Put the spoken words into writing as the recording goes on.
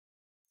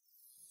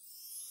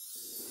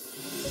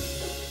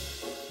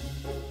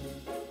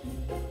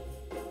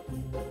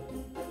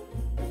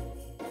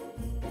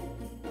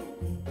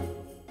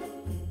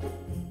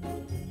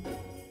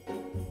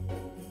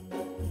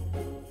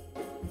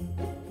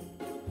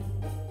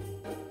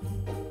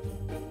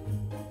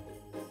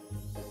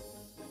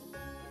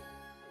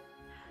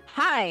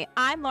Hi,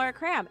 I'm Laura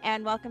Cram,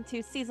 and welcome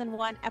to Season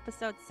 1,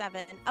 Episode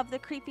 7 of the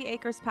Creepy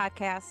Acres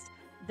podcast.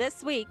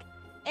 This week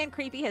in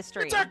Creepy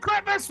History. It's our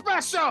Christmas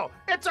special!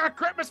 It's our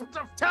Christmas...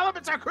 Tell them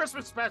it's our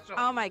Christmas special!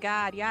 Oh my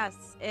God,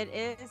 yes. It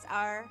is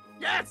our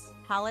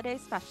holiday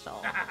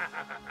special.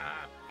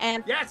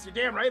 And yes, you're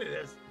damn right it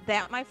is.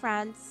 That, my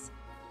friends,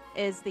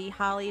 is the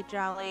Holly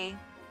Jolly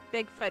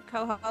Bigfoot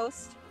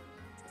co-host,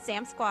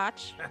 Sam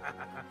Squatch.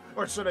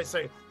 Or should I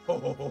say, ho,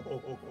 ho, ho,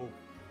 ho, ho,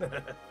 ho.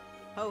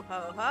 Ho,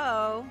 ho,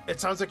 ho. It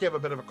sounds like you have a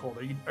bit of a cold.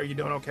 Are you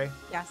doing okay?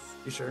 Yes.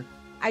 You sure?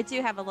 I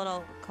do have a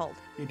little cold.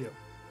 You do?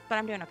 But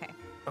I'm doing okay.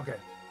 Okay.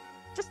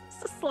 Just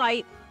a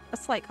slight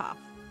cough.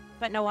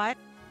 But know what?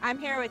 I'm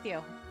here with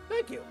you.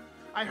 Thank you.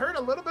 I heard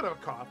a little bit of a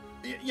cough.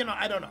 You know,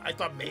 I don't know. I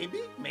thought maybe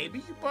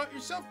you bought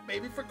yourself,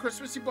 maybe for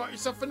Christmas you bought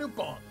yourself a new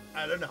bong.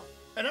 I don't know.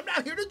 And I'm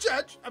not here to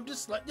judge. I'm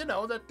just letting you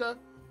know that,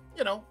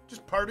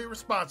 just party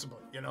responsibly,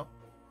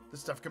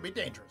 This stuff can be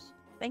dangerous.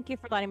 Thank you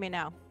for letting me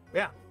know.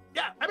 Yeah.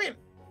 Yeah.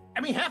 I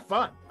mean, have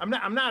fun.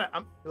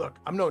 Look,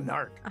 I'm no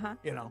narc,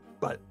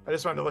 but I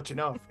just wanted to let you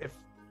know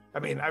I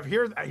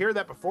hear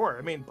that before.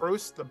 I mean,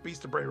 Bruce, the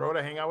Beast of Bray Road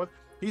I hang out with,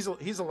 he's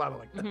a lot of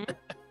like that. Mm-hmm.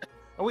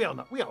 And we all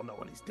know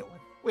what he's doing.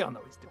 We all know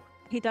what he's doing.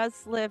 He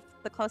does live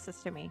the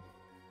closest to me.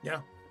 Yeah.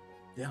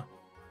 Yeah.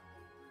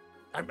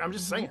 I'm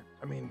just saying.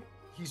 I mean,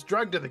 he's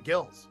drugged to the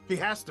gills. He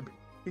has to be.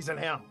 He's an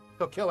animal.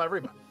 He'll kill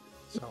everybody.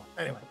 So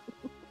anyway.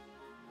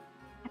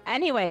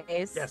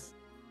 Anyways. Yes.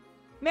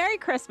 Merry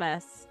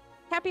Christmas.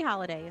 Happy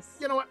holidays.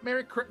 You know what?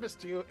 Merry Christmas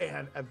to you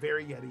and a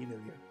very Yeti New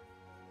Year.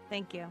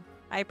 Thank you.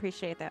 I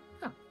appreciate that.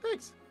 Yeah,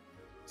 thanks.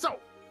 So,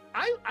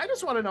 I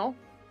just want to know,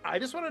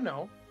 as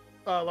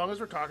long as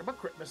we're talking about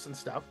Christmas and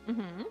stuff,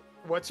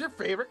 what's your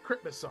favorite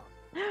Christmas song?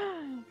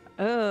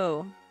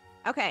 Oh,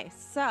 okay.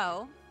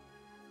 So,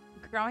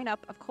 growing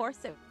up, of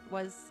course, it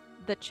was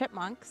the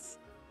Chipmunks.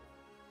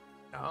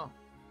 Oh,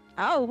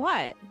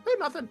 what? Oh,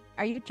 nothing.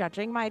 Are you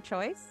judging my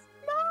choice?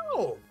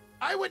 No,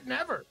 I would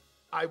never.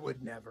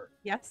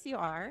 Yes, you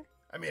are.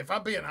 I mean, if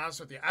I'm being honest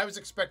with you, I was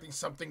expecting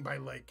something by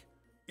like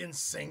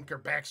NSYNC or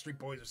Backstreet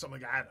Boys or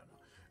something like that.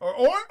 I don't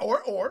know.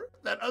 Or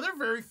that other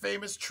very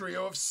famous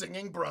trio of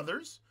singing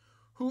brothers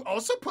who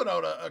also put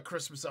out a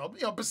Christmas album,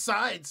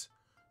 besides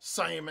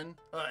Simon,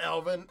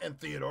 Alvin, and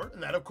Theodore.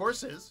 And that, of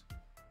course, is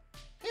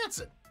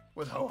Hanson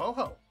with Ho Ho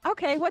Ho.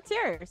 Okay, what's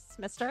yours,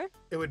 mister?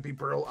 It would be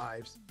Burl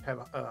Ives, Have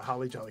a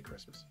Holly Jolly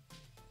Christmas.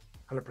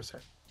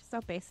 100%. So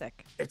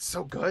basic. It's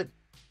so good.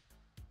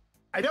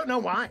 I don't know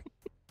why.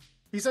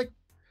 He's like,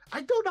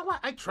 I don't know why.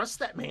 I trust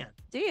that man.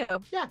 Do you?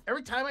 Yeah.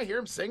 Every time I hear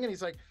him singing,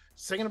 he's like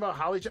singing about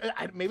Holly.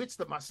 Maybe it's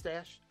the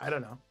mustache. I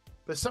don't know.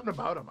 There's something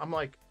about him. I'm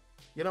like,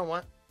 you know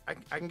what? I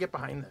can get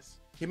behind this.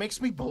 He makes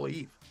me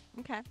believe.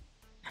 Okay.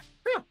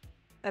 Yeah.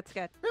 That's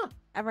good. Yeah.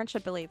 Everyone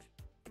should believe.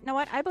 You know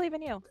what? I believe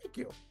in you. Thank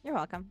you. You're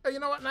welcome. You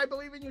know what? And I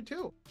believe in you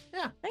too.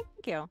 Yeah. Thank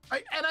you.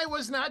 I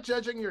was not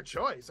judging your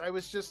choice. I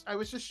was just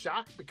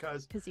shocked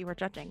because you were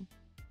judging.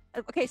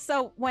 Okay.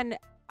 So when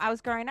I was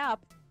growing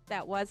up,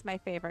 that was my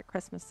favorite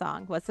Christmas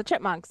song, was the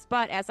Chipmunks.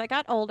 But as I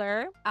got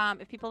older,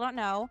 if people don't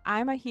know,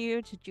 I'm a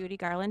huge Judy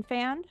Garland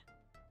fan.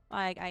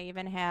 Like, I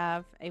even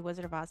have a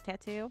Wizard of Oz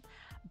tattoo.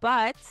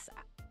 But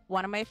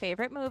one of my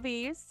favorite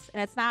movies,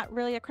 and it's not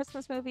really a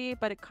Christmas movie,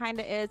 but it kind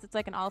of is. It's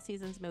like an all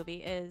seasons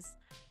movie, is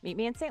Meet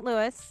Me in St.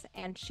 Louis.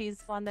 And she's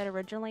the one that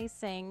originally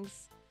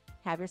sings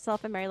Have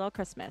Yourself a Merry Little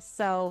Christmas.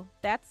 So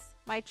that's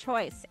my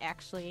choice,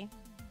 actually,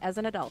 as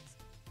an adult.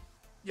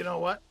 You know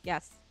what?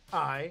 Yes.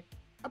 I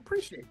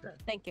appreciate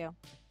that. Thank you.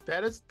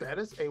 That is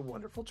a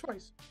wonderful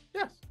choice.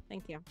 Yes.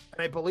 Thank you.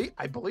 And I believe,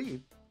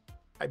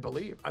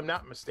 I'm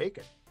not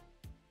mistaken.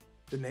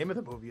 The name of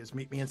the movie is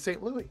Meet Me in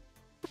St. Louis.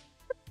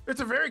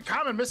 It's a very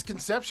common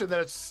misconception that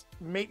it's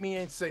Meet Me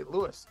in St.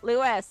 Louis.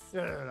 Louis.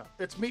 No.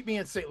 It's Meet Me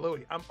in St.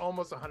 Louis. I'm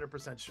almost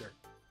 100% sure.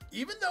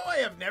 Even though I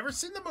have never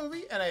seen the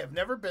movie and I have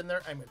never been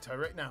there, I'm going to tell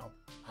you right now,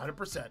 100%.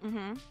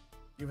 Mm-hmm.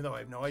 Even though I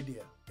have no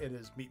idea, it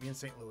is Meet Me in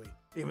St. Louis.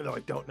 Even though I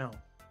don't know.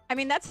 I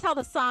mean, that's how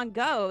the song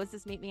goes,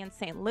 is Meet Me in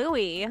St.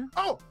 Louis.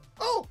 Oh!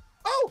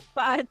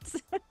 But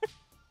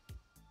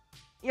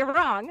you're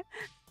wrong.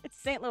 It's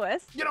St.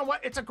 Louis. You know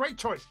what? It's a great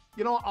choice.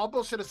 You know, all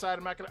bullshit aside,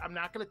 I'm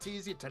not gonna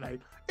tease you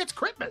tonight. It's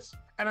Christmas,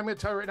 and I'm gonna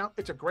tell you right now,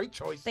 it's a great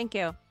choice. Thank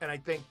you. And I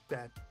think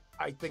that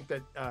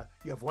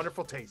you have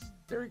wonderful taste.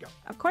 There you go.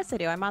 Of course I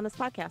do. I'm on this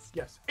podcast.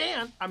 Yes,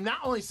 and I'm not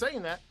only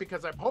saying that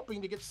because I'm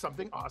hoping to get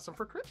something awesome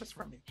for Christmas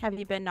from you. Have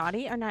you been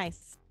naughty or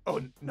nice?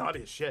 Oh,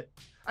 naughty as shit.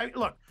 I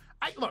don't.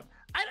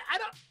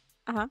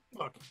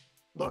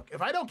 Look.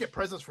 If I don't get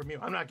presents from you,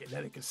 I'm not getting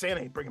any because Santa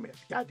ain't bringing me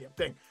a goddamn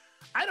thing.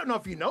 I don't know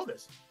if you know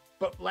this,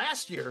 but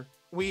last year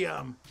me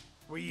and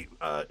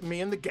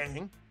the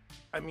gang.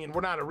 I mean, we're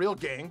not a real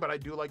gang, but I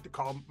do like to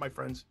call my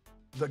friends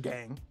the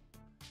gang.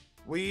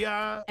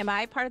 Am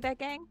I part of that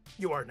gang?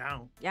 You are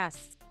now.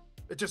 Yes.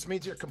 It just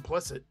means you're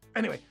complicit.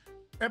 Anyway,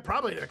 and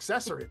probably an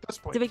accessory at this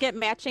point. Did we get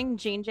matching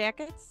jean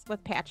jackets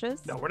with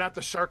patches? No, we're not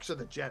the Sharks or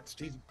the Jets.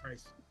 Jesus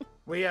Christ.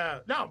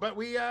 Santa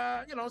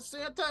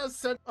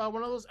sent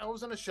one of those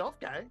elves on a shelf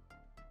guy.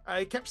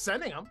 I kept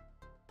sending them.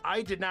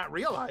 I did not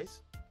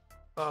realize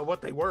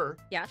what they were.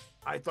 Yes.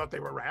 I thought they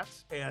were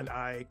rats, and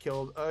I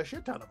killed a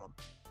shit ton of them.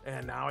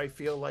 And now I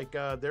feel like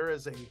there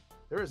is a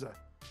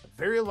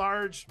very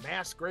large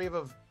mass grave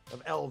of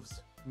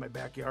elves in my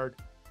backyard.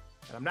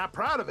 And I'm not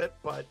proud of it,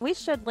 but... We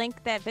should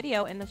link that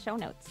video in the show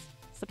notes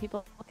so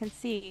people can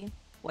see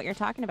what you're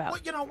talking about.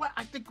 Well, you know what?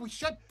 I think we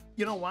should.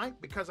 You know why?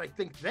 Because I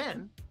think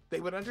then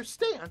they would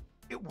understand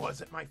it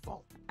wasn't my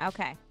fault.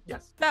 Okay.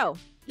 Yes. So,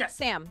 Yes.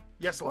 Sam.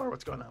 Yes, Laura,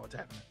 what's going on? What's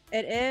happening?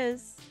 It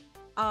is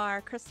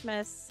our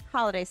Christmas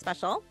holiday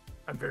special.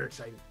 I'm very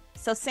excited.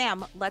 So,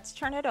 Sam, let's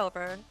turn it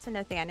over to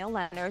Nathaniel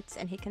Leonards,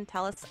 and he can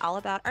tell us all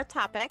about our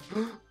topic,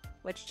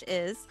 which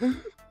is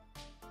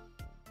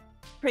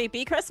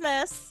Creepy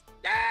Christmas.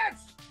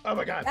 Yes! Oh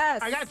my God.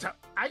 Yes. I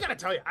gotta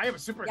tell you, I am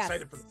super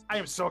excited for this. I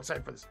am so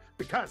excited for this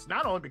because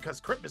not only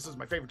because CRYPTMAS is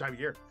my favorite time of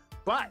year,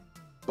 but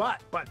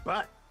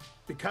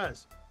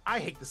because I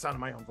hate the sound of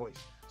my own voice.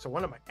 So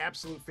one of my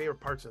absolute favorite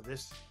parts of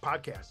this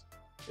podcast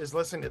is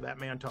listening to that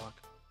man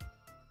talk.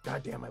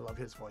 God damn, I love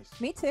his voice.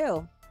 Me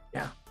too.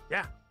 Yeah.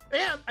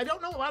 And I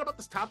don't know a lot about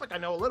this topic. I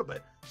know a little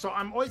bit. So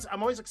I'm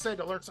always excited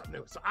to learn something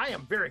new. So I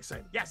am very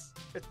excited. Yes.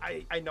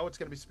 I know it's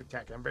going to be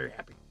spectacular. I'm very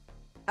happy.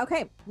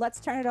 Okay, let's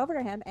turn it over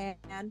to him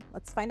and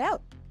let's find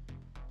out.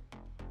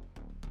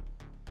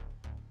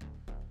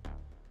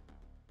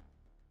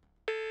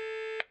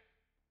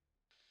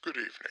 Good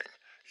evening.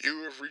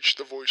 You have reached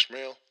the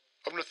voicemail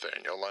of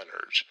Nathaniel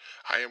Leonards.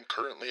 I am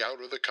currently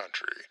out of the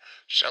country,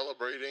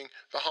 celebrating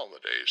the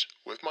holidays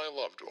with my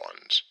loved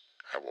ones.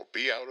 I will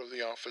be out of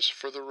the office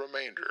for the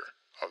remainder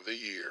of the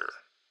year.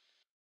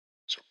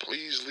 So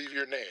please leave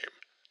your name,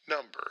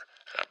 number,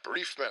 and a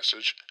brief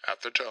message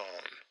at the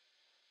tone.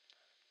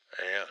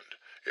 And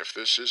if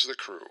this is the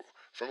crew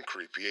from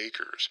Creepy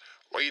Acres,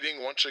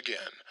 waiting once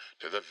again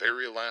to the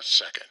very last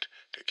second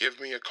to give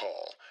me a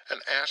call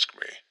and ask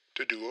me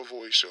to do a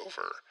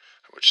voiceover,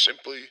 I would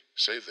simply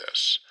say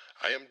this: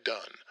 I am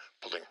done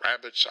pulling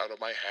rabbits out of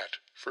my hat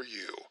for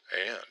you,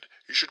 and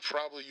you should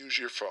probably use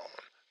your phone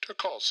to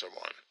call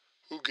someone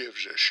who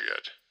gives a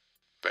shit.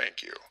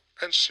 Thank you,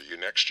 and see you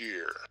next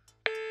year.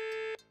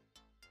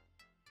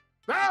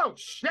 Oh,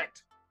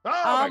 shit!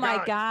 Oh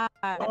my God.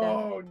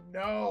 Oh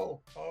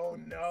no! Oh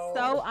no!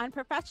 So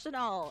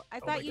unprofessional. I Oh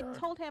thought my you God.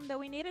 told him that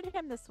we needed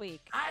him this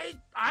week. I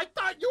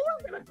thought you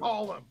were gonna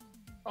call him.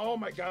 Oh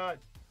my God!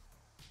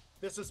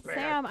 This is bad.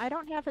 Sam, I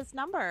don't have his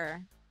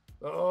number.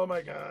 Oh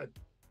my God!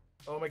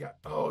 Oh my God!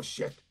 Oh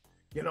shit!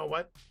 You know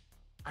what?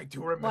 I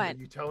do remember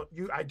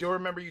What? I do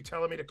remember you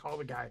telling me to call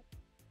the guy,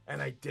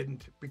 and I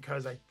didn't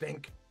because I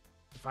think,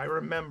 if I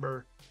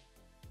remember,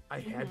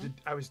 I had to.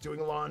 I was doing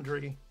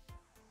laundry,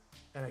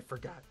 and I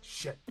forgot.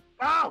 Shit!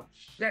 Oh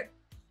shit!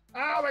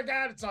 Oh my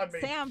God! It's on me.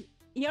 Sam,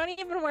 you don't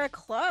even wear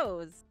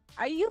clothes.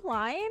 Are you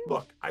lying?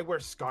 Look, I wear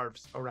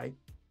scarves. All right,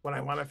 when I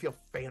want to feel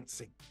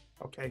fancy.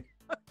 Okay.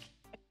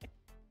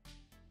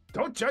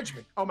 Don't judge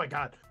me. Oh my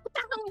God. What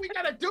the hell are we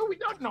gonna do? We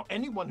don't know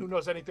anyone who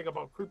knows anything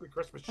about creepy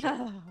Christmas shit.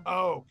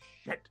 Oh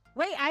shit.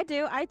 Wait, I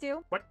do.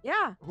 What?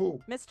 Yeah. Who?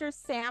 Mr.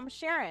 Sam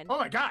Shearon. Oh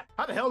my God.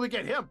 How the hell did we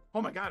get him?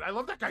 Oh my God. I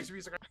love that guy's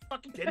music. Are you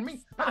fucking kidding me?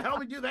 How the hell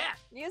did we do that?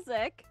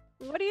 Music?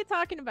 What are you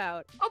talking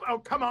about? Oh,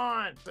 come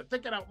on. The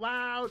Thinking Out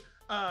Loud,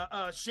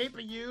 Shape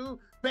of You,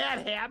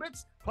 Bad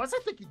Habits. Plus, I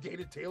think he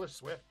dated Taylor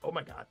Swift. Oh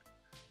my God.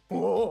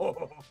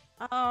 Whoa.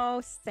 Oh,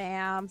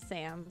 Sam.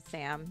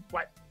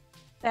 What?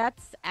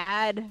 That's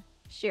Ed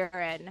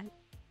Sheeran.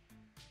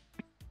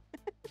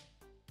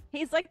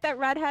 He's like that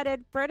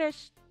redheaded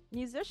British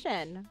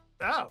musician.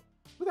 Oh.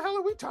 Who the hell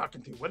are we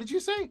talking to? What did you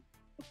say?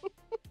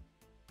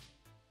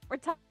 We're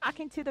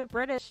talking to the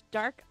British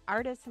dark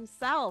artist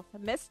himself,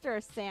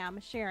 Mr. Sam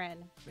Shearon.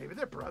 Maybe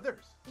they're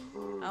brothers.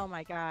 Oh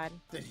my God.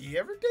 Did he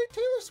ever date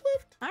Taylor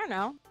Swift? I don't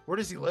know. Where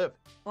does he live?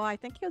 Well, I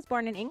think he was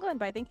born in England,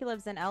 but I think he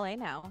lives in LA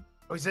now.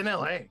 Oh, he's in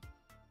LA.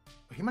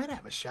 He might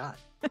have a shot.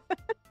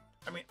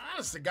 I mean,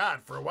 honest to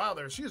God, for a while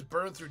there, she was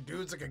burning through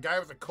dudes like a guy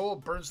with a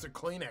cold burns through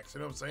Kleenex. You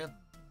know what I'm saying?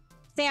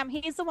 Sam,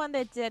 he's the one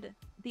that did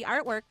the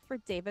artwork for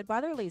David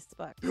Weatherly's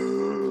book.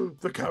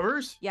 The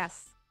covers?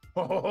 Yes.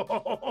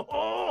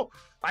 Oh,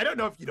 I don't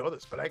know if you know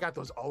this, but I got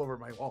those all over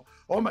my wall.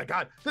 Oh my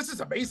God, this is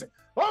amazing.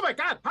 Oh my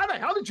God, how the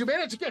hell did you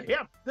manage to get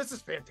him? This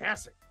is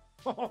fantastic.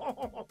 I'm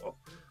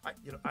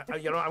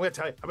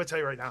gonna tell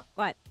you right now.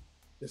 What?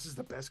 This is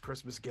the best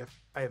Christmas gift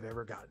I have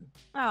ever gotten.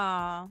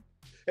 Aw.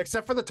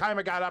 Except for the time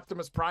I got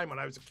Optimus Prime when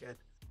I was a kid.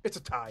 It's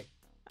a tie.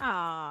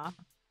 Aw. All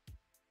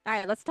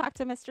right, let's talk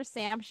to Mr.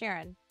 Sam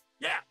Shearon.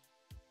 Yeah.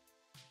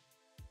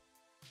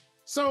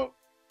 So,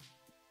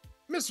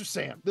 Mr.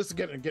 Sam, this is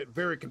going to get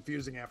very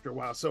confusing after a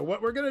while. So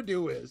what we're going to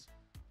do is,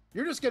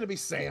 you're just going to be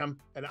Sam,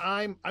 and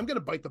I'm going to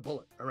bite the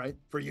bullet, all right,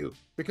 for you,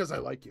 because I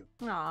like you.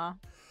 Aw.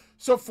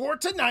 So for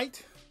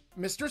tonight,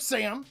 Mr.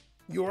 Sam,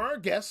 you're our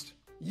guest.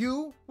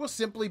 You will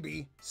simply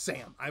be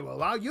Sam. I will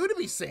allow you to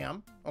be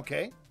Sam,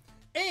 okay?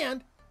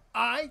 And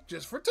I,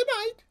 just for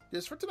tonight,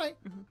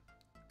 Mhm.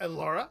 and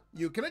Laura,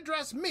 you can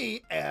address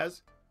me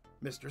as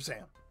Mr.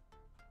 Sam.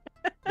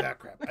 Yeah,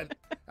 crap.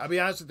 I'll be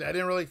honest with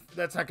you,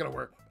 that's not going to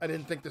work. I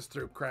didn't think this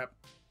through, crap.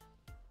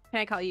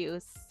 Can I call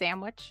you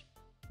Sandwich?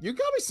 You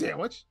call me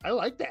Sandwich. I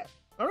like that.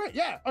 All right,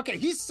 yeah. Okay,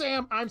 he's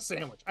Sam. I'm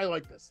Sandwich. I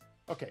like this.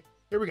 Okay,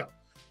 here we go.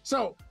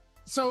 So,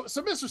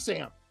 Mr.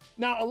 Sam.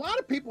 Now, a lot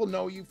of people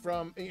know you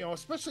from,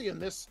 especially in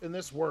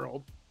this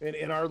world,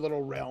 in our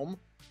little realm,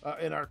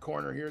 in our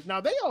corner here.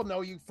 Now, they all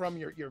know you from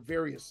your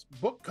various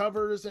book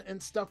covers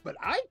and stuff, but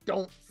I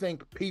don't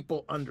think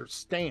people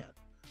understand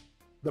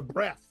the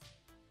breadth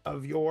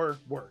of your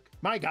work.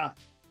 My God.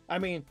 I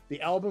mean,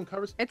 the album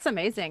covers. It's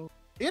amazing.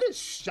 It is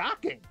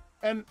shocking.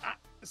 And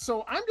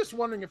so I'm just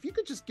wondering if you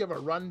could just give a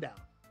rundown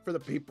for the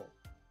people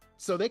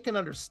so they can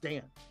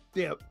understand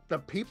the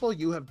people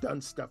you have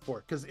done stuff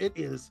for, because it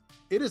is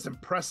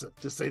impressive,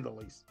 to say the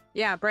least.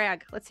 Yeah,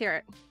 brag. Let's hear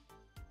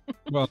it.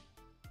 Well,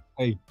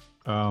 hey,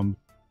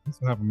 thanks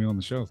for having me on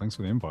the show. Thanks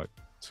for the invite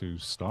to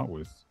start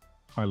with.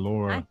 Hi,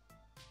 Laura.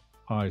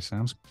 Hi,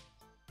 Sam.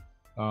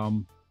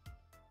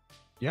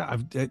 Yeah,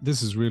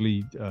 this is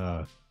really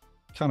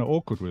kind of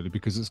awkward, really,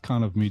 because it's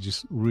kind of me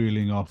just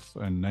reeling off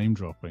and name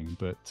dropping.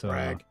 But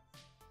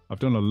I've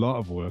done a lot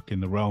of work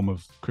in the realm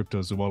of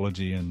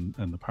cryptozoology and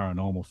the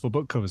paranormal for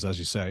book covers, as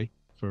you say,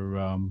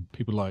 for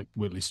people like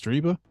Whitley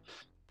Strieber,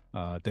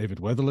 David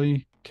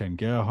Weatherly, Ken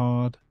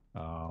Gerhard,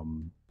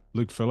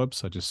 Luke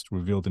Phillips. I just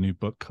revealed a new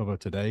book cover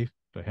today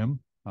for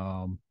him.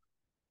 The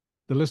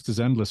list is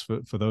endless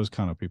for those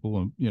kind of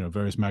people.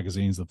 Various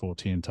magazines, the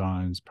 14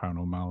 Times,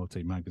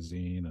 Paranormality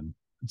magazine, and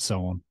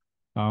so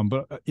on.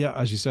 But yeah,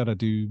 as you said, I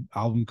do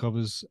album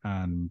covers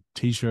and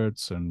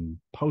T-shirts and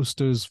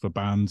posters for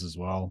bands as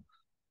well,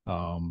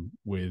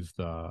 with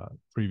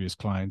previous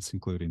clients,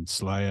 including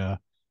Slayer,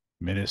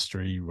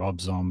 Ministry,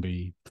 Rob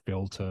Zombie,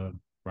 Filter,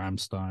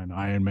 Rammstein,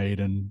 Iron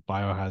Maiden,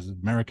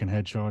 Biohazard, American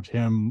Head Charge,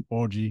 Him,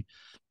 Orgy.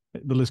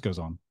 The list goes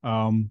on.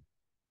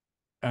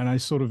 And I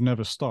sort of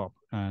never stop.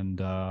 And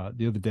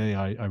the other day,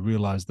 I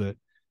realized that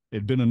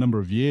it'd been a number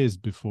of years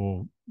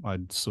before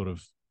I'd sort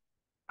of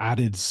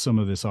added some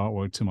of this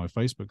artwork to my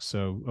Facebook.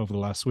 So over the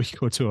last week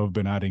or two, I've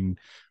been adding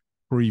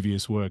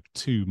previous work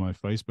to my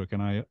Facebook,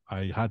 and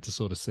I had to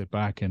sort of sit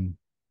back and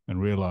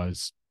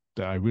realize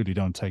that I really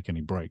don't take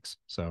any breaks.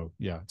 So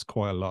yeah, it's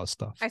quite a lot of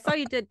stuff. I saw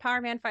you did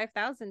Power Man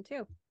 5000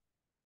 too.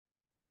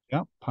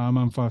 Yeah, Power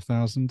Man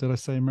 5000. Did I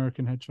say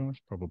American Head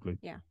Charge? Probably.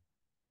 Yeah.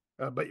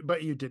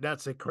 But you did not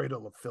say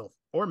Cradle of Filth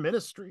or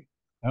Ministry.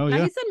 Oh No,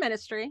 yeah. you said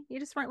Ministry. You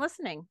just weren't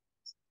listening.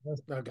 Oh,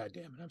 God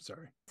damn it. I'm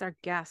sorry. It's our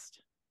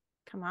guest.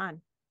 Come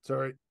on.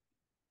 Sorry.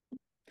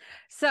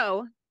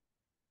 So,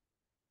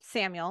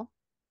 Samuel,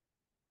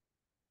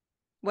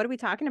 what are we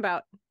talking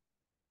about?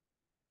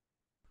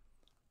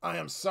 I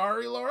am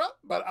sorry, Laura,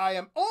 but I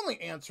am only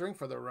answering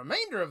for the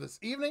remainder of this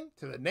evening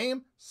to the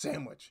name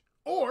Sandwich,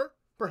 or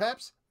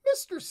perhaps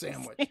Mr.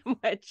 Sandwich,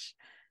 Sandwich.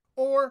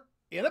 or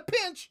in a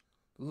pinch,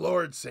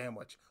 Lord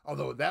Sandwich,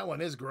 although that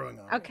one is growing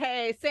on me.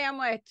 Okay,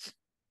 Sandwich.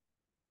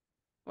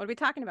 What are we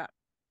talking about?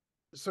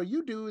 So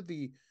you do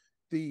the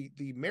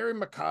Mary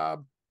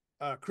Macabre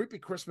Creepy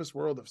Christmas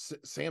World of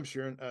Sam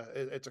Shearon.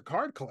 It's a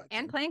card collection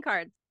And playing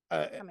cards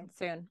coming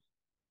soon.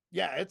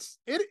 Yeah, it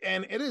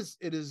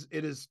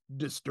is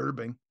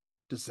disturbing,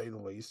 to say the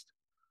least.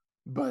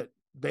 But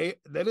that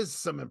is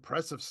some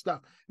impressive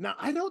stuff. Now,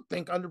 I don't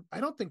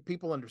think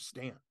people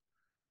understand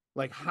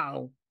like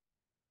how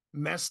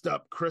messed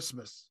up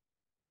Christmas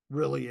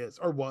really is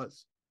or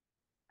was.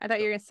 I thought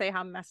you were gonna say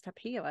how messed up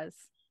he was.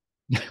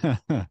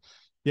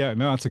 Yeah,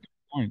 no, that's a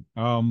good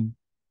point.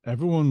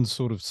 Everyone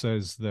sort of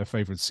says their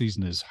favorite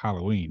season is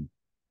Halloween,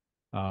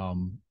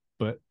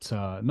 but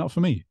not for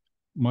me.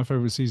 My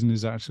favorite season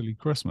is actually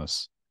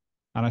Christmas,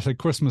 and I say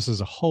Christmas as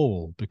a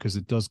whole because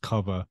it does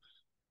cover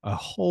a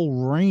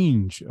whole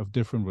range of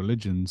different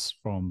religions,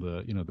 from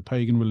the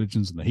pagan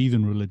religions and the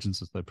heathen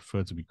religions, as they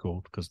prefer to be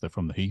called because they're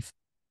from the heath,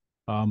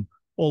 all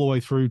the way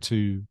through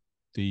to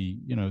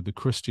the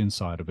Christian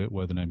side of it,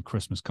 where the name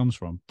Christmas comes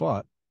from.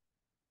 But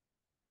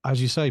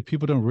as you say,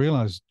 people don't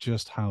realize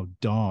just how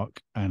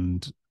dark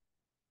and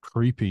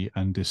creepy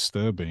and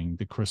disturbing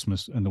the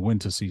Christmas and the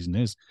winter season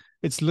is.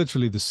 It's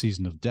literally the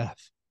season of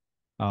death.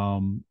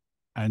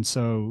 And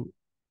so,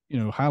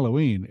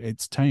 Halloween,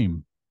 it's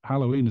tame.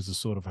 Halloween is a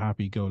sort of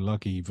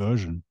happy-go-lucky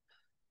version.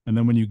 And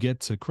then when you get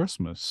to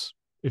Christmas,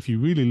 if you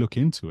really look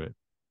into it,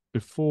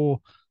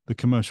 before the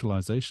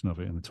commercialization of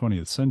it in the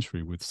 20th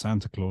century with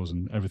Santa Claus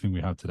and everything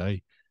we have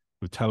today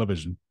with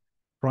television,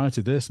 prior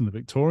to this, in the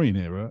Victorian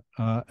era,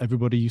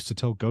 everybody used to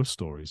tell ghost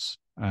stories.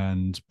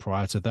 And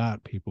prior to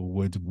that, people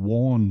would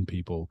warn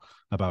people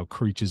about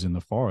creatures in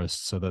the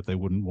forest so that they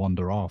wouldn't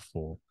wander off.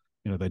 Or,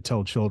 they'd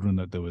tell children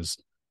that there was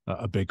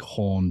a big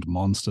horned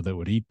monster that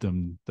would eat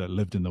them that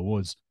lived in the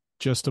woods,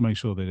 just to make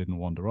sure they didn't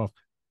wander off.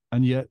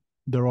 And yet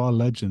there are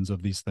legends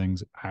of these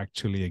things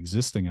actually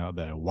existing out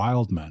there,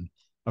 wild men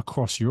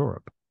across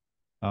Europe.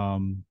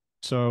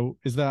 So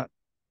is that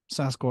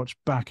Sasquatch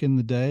back in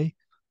the day?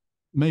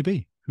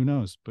 Maybe. Who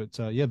knows? But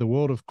yeah, the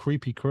world of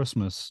creepy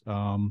Christmas.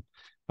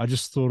 I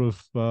just thought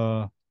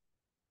of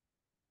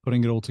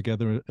putting it all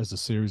together as a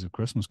series of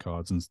Christmas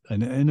cards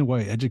and in a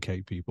way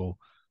educate people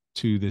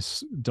to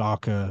this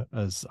darker,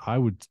 as I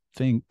would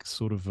think,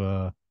 sort of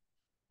a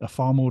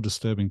far more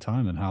disturbing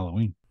time than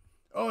Halloween.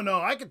 Oh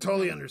no, I could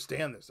totally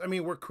understand this. I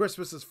mean, where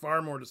Christmas is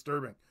far more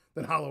disturbing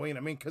than Halloween. I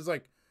mean,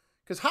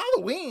 because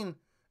Halloween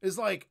is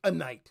like a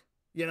night,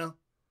 you know,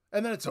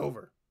 and then it's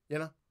over, you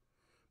know.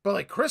 But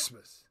like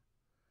Christmas,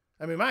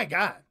 I mean, my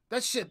God,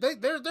 that shit.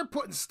 They're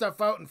putting stuff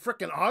out in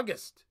frickin'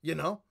 August, you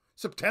know,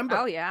 September.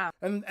 Oh yeah.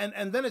 And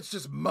then it's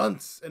just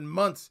months and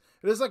months.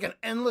 It is like an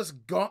endless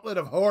gauntlet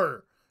of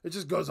horror. It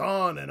just goes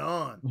on and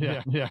on.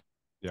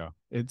 Yeah.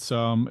 It's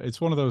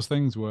one of those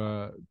things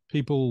where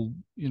people,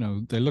 you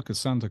know, they look at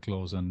Santa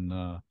Claus and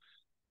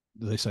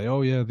they say,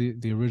 oh yeah,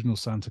 the original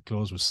Santa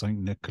Claus was Saint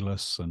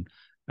Nicholas,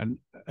 and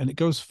it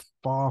goes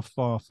far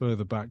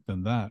further back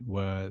than that,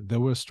 where there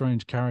were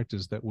strange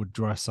characters that would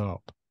dress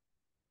up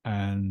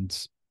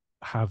and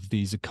have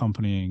these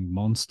accompanying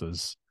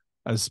monsters.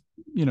 As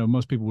you know,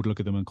 most people would look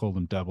at them and call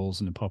them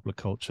devils, and in popular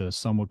culture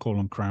some would call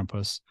them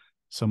Krampus,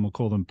 some would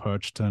call them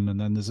Perchton, and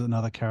then there's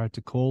another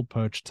character called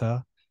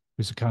Perchta,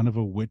 who's a kind of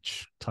a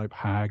witch type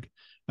hag,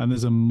 and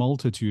there's a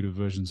multitude of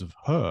versions of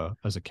her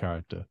as a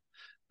character.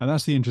 And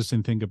that's the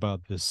interesting thing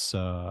about this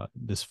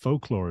this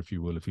folklore, if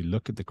you will. If you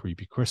look at the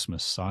creepy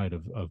Christmas side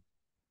of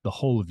the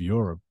whole of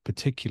Europe,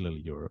 particularly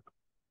Europe,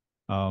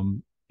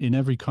 in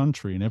every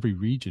country, in every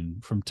region,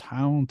 from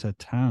town to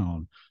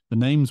town, the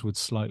names would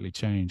slightly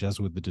change, as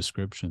would the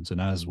descriptions, and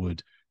as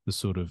would the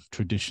sort of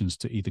traditions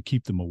to either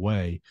keep them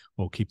away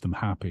or keep them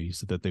happy,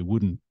 so that they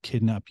wouldn't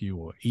kidnap you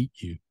or eat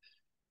you.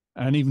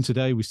 And even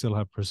today, we still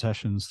have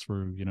processions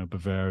through, you know,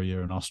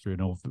 Bavaria and Austria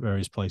and all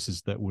various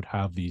places that would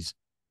have these,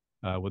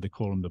 what they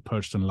call them, the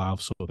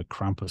Perchtenlaufs or the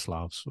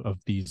Krampuslaufs,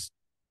 of these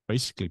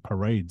basically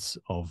parades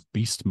of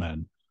beast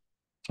men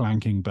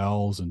clanking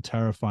bells and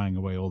terrifying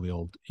away all the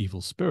old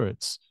evil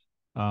spirits,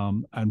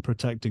 and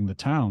protecting the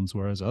towns,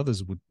 whereas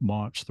others would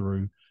march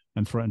through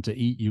and threaten to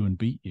eat you and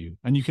beat you.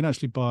 And you can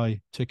actually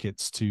buy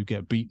tickets to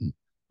get beaten.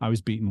 I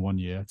was beaten one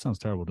year. It sounds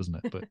terrible, doesn't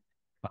it? But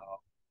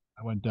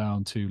I went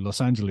down to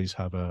Los Angeles,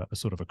 have a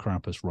sort of a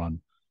Krampus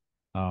run.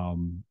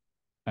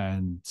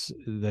 And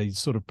they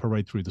sort of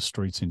parade through the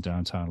streets in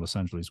downtown Los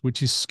Angeles,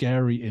 which is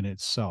scary in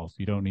itself.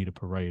 You don't need a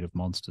parade of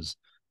monsters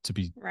to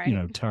be, you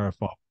know,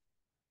 terrified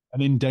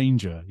and in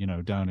danger, you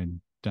know, down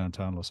in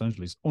downtown Los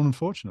Angeles.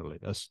 Unfortunately,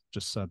 that's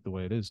just sad the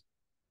way it is.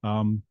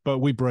 But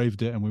we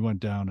braved it and we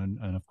went down,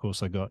 and of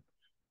course I got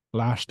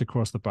lashed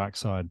across the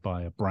backside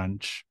by a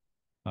branch,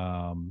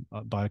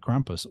 by a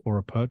Krampus or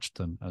a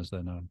Perchton, as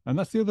they're known. And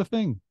that's the other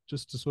thing,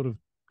 just to sort of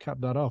cap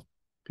that off.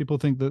 People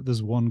think that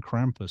there's one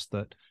Krampus,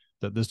 that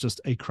there's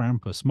just a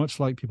Krampus, much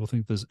like people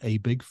think there's a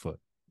Bigfoot,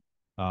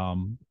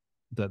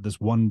 that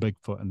there's one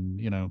Bigfoot, and,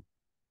 you know,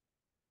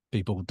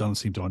 people don't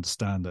seem to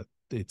understand that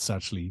it's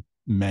actually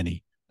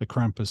many. The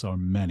Krampus are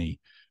many,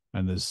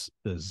 and there's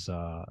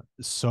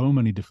so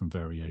many different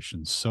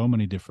variations, so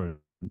many different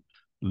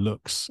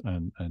looks,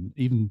 and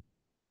even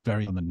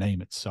vary on the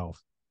name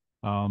itself.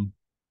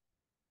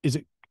 Is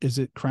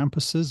it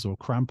Krampuses or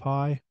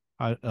Krampi?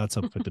 That's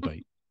up for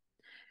debate.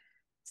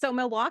 So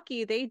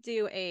Milwaukee, they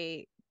do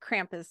a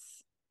Krampus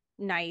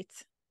night,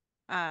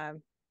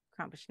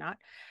 Krampusnacht,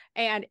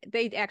 and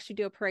they actually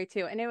do a parade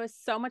too. And it was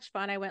so much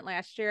fun. I went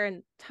last year,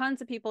 and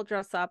tons of people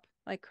dress up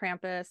like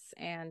Krampus,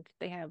 and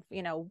they have,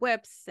 you know,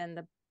 whips and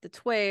the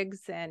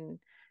twigs, and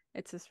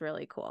it's just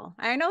really cool.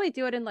 I know they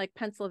do it in like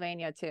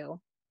Pennsylvania too.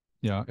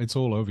 Yeah, it's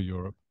all over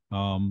Europe.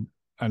 And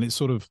it's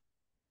sort of,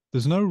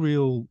 there's no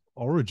real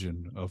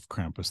origin of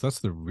Krampus. That's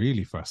the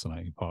really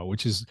fascinating part,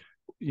 which is,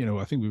 you know,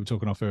 I think we were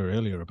talking off air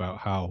earlier about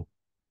how,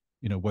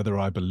 you know, whether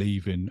I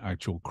believe in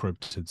actual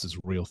cryptids as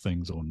real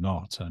things or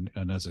not.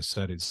 And as I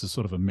said, it's a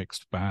sort of a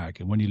mixed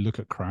bag. And when you look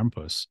at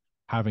Krampus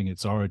having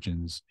its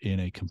origins in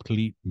a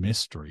complete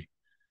mystery,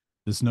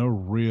 there's no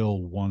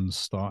real one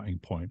starting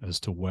point as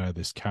to where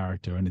this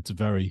character and its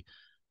very,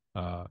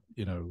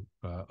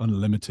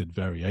 unlimited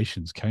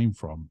variations came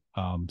from.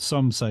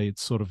 Some say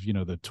it's sort of, you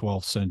know, the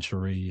 12th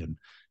century, and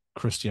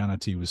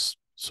Christianity was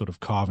sort of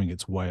carving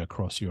its way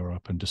across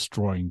Europe and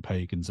destroying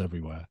pagans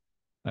everywhere,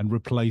 and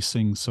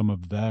replacing some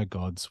of their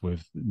gods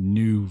with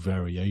new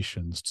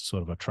variations to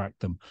sort of attract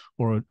them,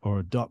 or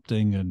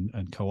adopting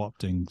and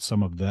co-opting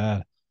some of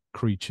their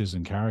creatures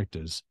and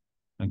characters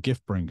and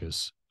gift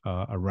bringers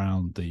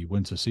around the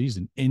winter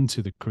season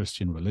into the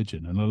Christian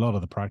religion. And a lot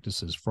of the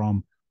practices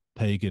from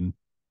pagan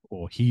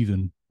or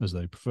heathen, as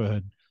they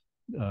preferred,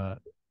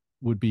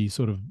 would be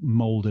sort of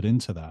molded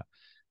into that.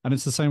 And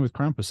it's the same with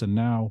Krampus. And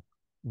now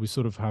we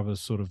sort of have a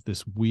sort of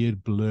this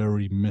weird,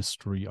 blurry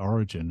mystery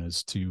origin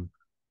as to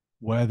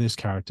where this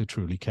character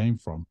truly came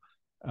from.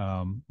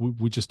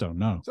 We just don't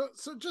know.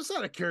 So just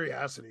out of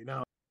curiosity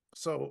now,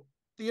 so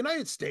the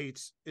United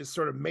States is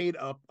sort of made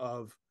up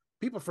of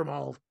people from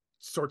all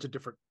sorts of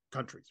different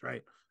countries,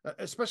 right?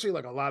 Especially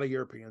like a lot of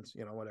Europeans,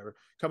 you know, whatever,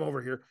 come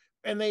over here,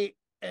 and they,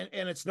 and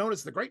it's known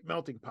as the Great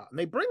Melting Pot, and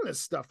they bring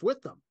this stuff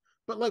with them.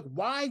 But like,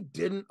 why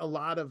didn't a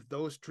lot of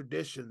those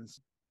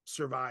traditions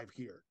survive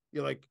here?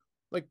 You're like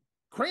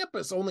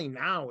Krampus only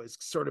now is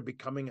sort of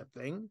becoming a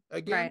thing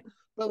again.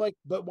 Right.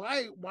 But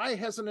why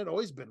hasn't it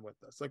always been with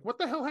us? Like, what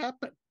the hell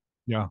happened?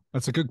 Yeah,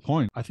 that's a good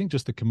point. I think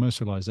just the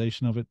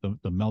commercialization of it,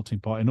 the melting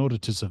pot, in order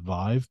to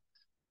survive,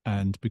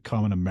 and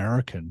become an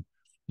American,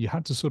 you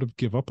had to sort of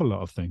give up a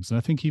lot of things. And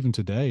I think even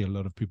today, a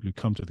lot of people who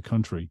come to the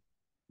country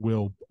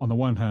will, on the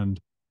one hand,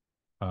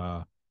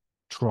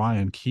 try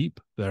and keep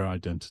their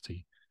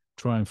identity,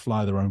 try and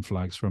fly their own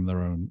flags from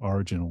their own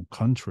original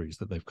countries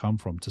that they've come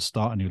from to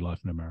start a new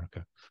life in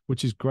America,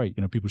 which is great.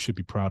 You know, people should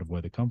be proud of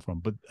where they come from.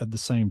 But at the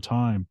same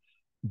time,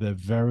 they're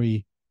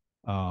very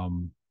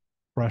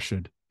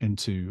pressured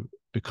into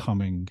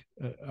becoming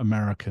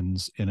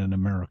Americans in an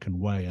American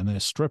way. And they're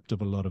stripped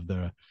of a lot of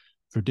their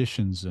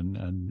traditions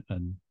and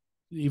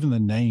even the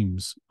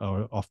names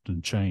are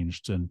often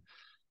changed. And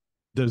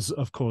there's,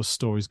 of course,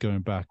 stories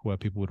going back where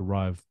people would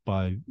arrive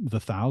by the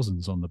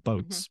thousands on the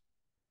boats,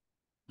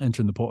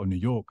 entering the port of New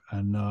York,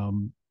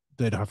 and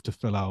they'd have to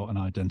fill out an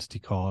identity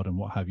card and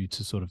what have you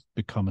to sort of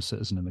become a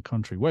citizen in the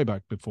country, way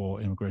back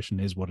before immigration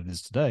is what it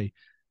is today.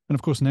 And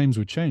of course, names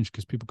would change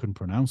because people couldn't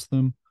pronounce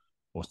them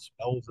or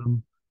spell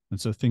them. And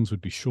so things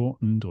would be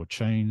shortened or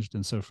changed.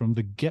 And so from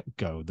the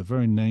get-go, the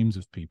very names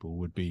of people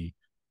would be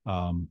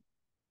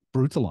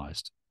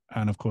brutalized.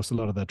 And of course, a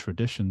lot of their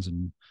traditions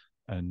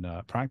and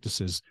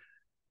practices,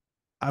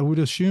 I would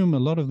assume a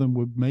lot of them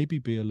would maybe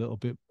be a little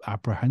bit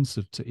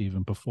apprehensive to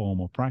even perform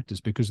or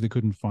practice because they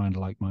couldn't find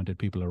like-minded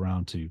people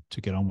around to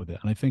get on with it.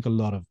 And I think a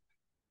lot of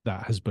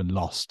that has been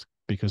lost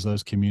because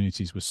those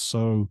communities were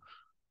so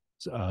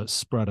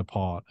spread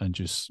apart and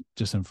just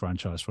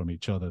disenfranchised from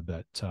each other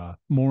that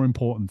more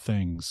important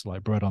things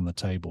like bread on the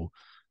table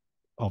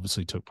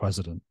obviously took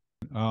precedent.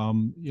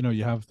 You know,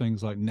 you have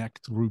things like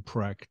Knecht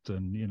Ruprecht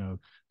and, you know,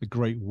 the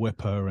Great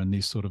Whipper and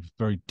these sort of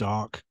very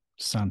dark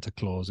Santa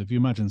Claus. If you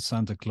imagine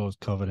Santa Claus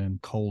covered in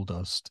coal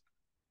dust,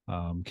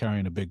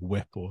 carrying a big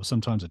whip or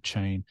sometimes a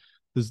chain,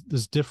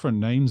 there's different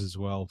names as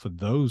well for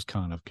those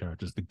kind of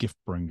characters, the gift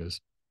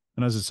bringers.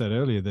 And as I said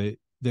earlier,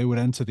 they would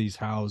enter these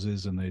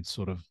houses and they'd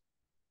sort of,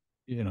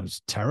 you know,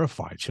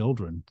 terrify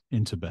children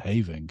into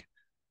behaving,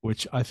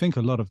 which I think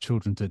a lot of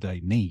children today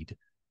need.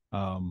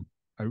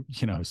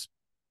 You know,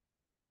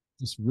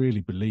 just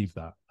really believe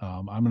that.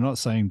 I'm not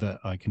saying that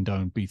I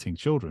condone beating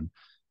children,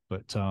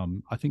 but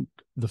I think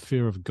the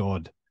fear of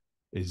God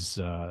is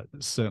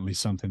certainly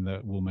something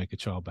that will make a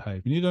child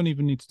behave. And you don't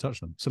even need to touch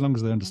them, so long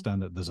as they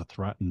understand that there's a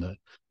threat and that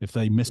if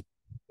they miss,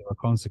 there are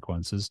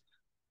consequences.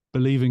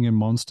 Believing in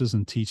monsters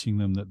and teaching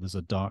them that there's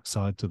a dark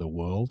side to the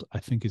world, I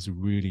think is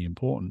really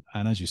important.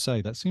 And as you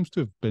say, that seems to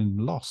have been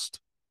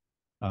lost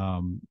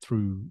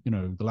through, you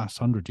know, the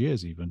last 100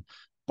 years even.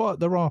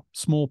 But there are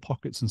small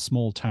pockets and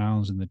small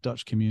towns in the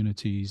Dutch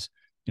communities,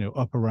 you know,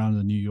 up around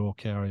the New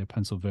York area,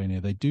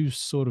 Pennsylvania. They do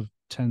sort of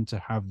tend to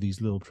have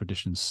these little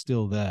traditions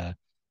still there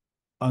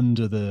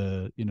under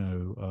the, you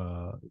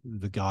know,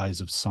 the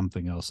guise of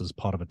something else as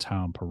part of a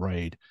town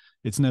parade.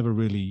 It's never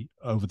really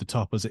over the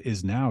top as it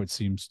is now. It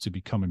seems to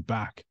be coming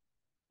back,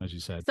 as you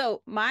said.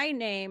 So my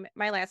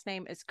last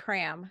name is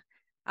Cram.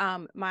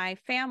 My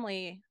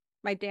family,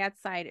 my dad's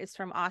side is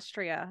from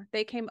Austria.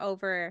 They came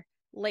over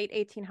late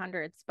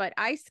 1800s, but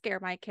I scare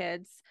my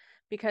kids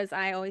because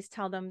I always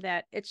tell them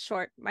that it's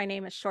short. My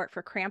name is short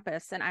for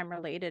Krampus and I'm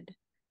related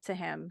to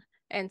him.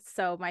 And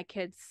so my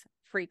kids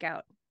freak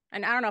out.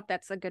 And I don't know if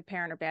that's a good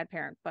parent or bad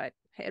parent, but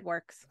it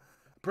works.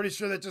 Pretty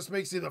sure that just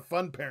makes you the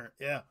fun parent.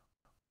 Yeah.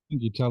 I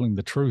think you're telling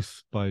the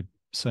truth by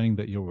saying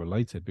that you're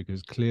related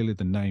because clearly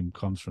the name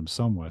comes from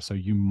somewhere. So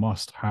you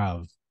must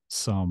have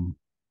some,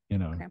 you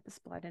know, Krampus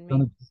blood in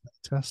me.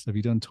 Test. Have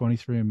you done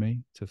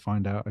 23andMe to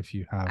find out if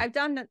you have? I've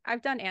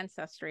done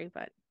Ancestry,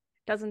 but it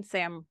doesn't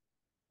say I'm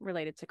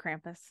related to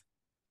Krampus.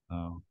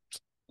 Oh,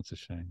 that's a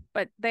shame.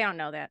 But they don't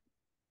know that.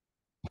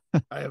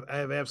 I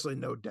have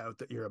absolutely no doubt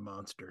that you're a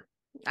monster.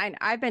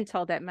 I've been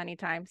told that many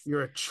times.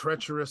 You're a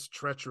treacherous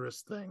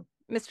thing.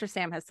 Mr.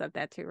 Sam has said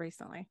that too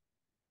recently.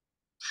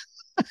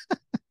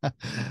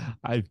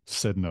 I've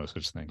said no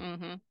such thing.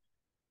 Mm-hmm.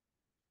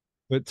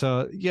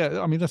 But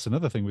yeah, I mean, that's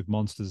another thing with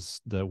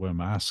monsters that wear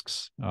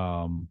masks.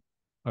 A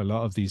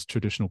lot of these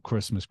traditional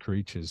Christmas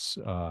creatures,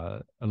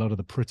 a lot of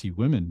the pretty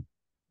women,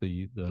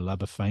 the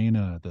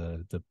Labafana,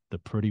 the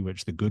pretty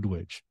witch, the good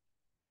witch,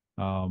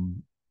 there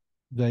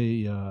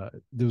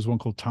was one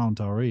called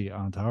Aunt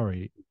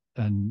Ari,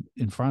 and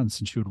in France,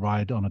 and she would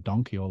ride on a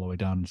donkey all the way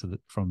down into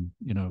from,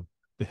 you know,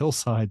 the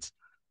hillsides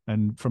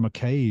and from a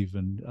cave.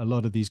 And a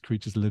lot of these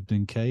creatures lived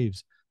in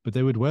caves, but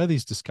they would wear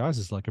these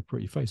disguises like a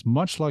pretty face,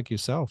 much like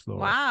yourself, Laura.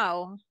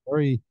 Wow.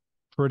 Very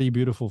pretty,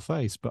 beautiful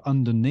face, but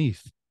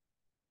underneath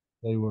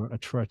they were a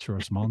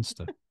treacherous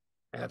monster.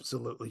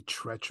 Absolutely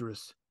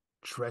treacherous,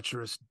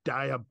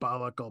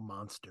 diabolical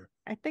monster.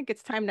 I think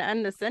it's time to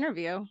end this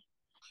interview.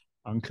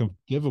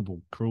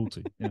 Unforgivable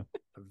cruelty. Yeah.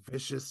 A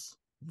vicious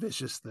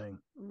thing.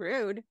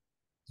 Rude.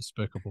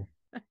 Despicable.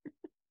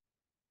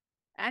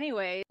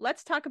 Anyway,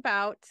 let's talk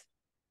about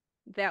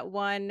that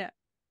one,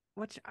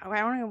 which I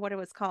don't know what it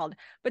was called,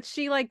 but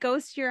she like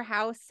goes to your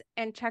house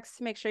and checks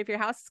to make sure if your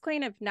house is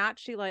clean. If not,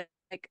 she like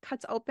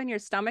cuts open your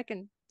stomach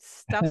and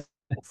stuffs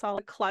all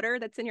the clutter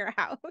that's in your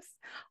house.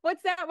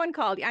 What's that one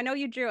called? I know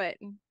you drew it.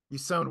 You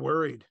sound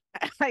worried.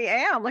 I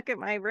am. Look at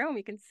my room.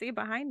 You can see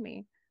behind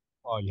me.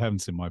 Oh, you haven't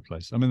seen my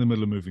place. I'm in the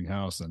middle of moving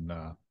house, and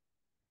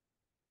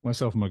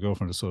myself and my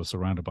girlfriend are sort of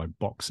surrounded by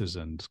boxes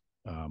and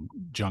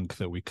junk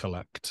that we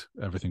collect,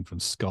 everything from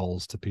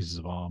skulls to pieces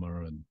of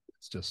armor, and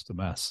it's just a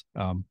mess.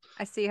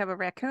 I see you have a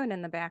raccoon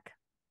in the back.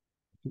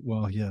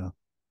 Well, yeah,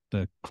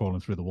 they're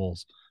crawling through the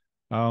walls.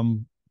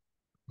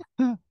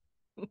 Yeah,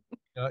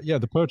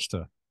 the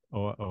Purchta,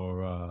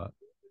 or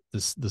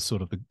this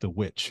sort of the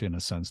witch in a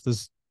sense.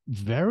 There's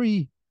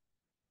very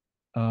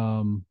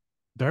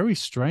very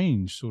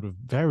strange sort of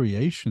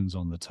variations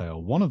on the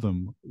tale. One of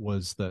them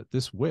was that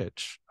this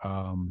witch,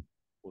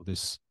 or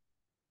this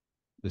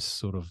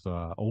sort of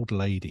old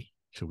lady,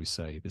 shall we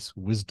say, this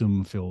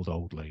wisdom-filled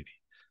old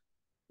lady,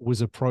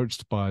 was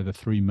approached by the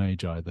three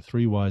magi, the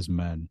three wise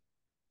men,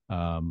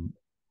 on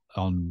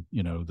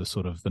the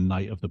sort of the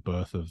night of the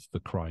birth of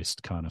the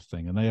Christ kind of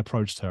thing, and they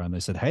approached her and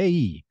they said,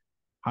 "Hey,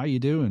 how you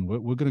doing?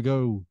 We're gonna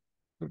go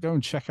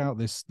and check out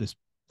this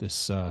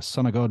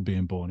son of God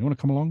being born. You want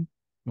to come along?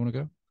 You want to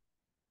go?"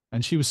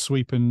 And she was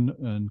sweeping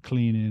and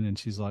cleaning, and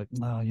she's like,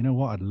 "No, you know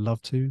what? I'd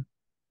love to,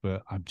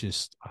 but I've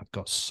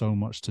got so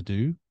much to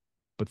do.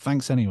 But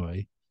thanks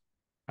anyway."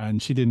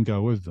 And she didn't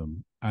go with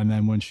them. And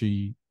then when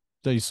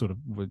they sort of,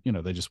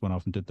 they just went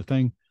off and did the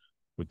thing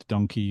with the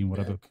donkey and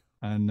whatever. Heck.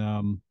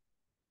 And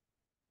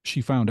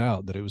she found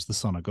out that it was the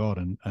Son of God,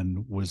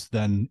 and was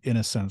then, in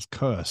a sense,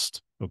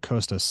 cursed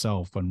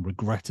herself and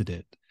regretted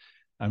it.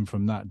 And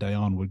from that day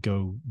on, would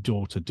go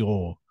door to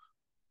door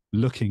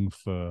looking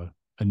for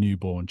a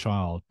newborn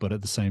child, but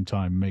at the same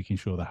time making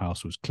sure the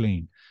house was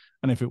clean.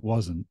 And if it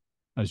wasn't,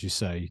 as you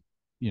say,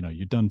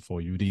 you're done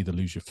for. You would either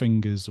lose your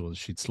fingers, or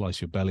she'd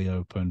slice your belly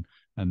open,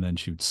 and then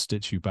she would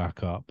stitch you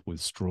back up with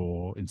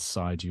straw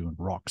inside you and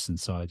rocks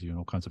inside you and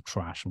all kinds of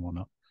trash and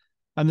whatnot.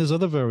 And there's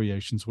other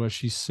variations where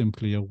she's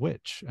simply a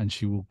witch, and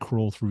she will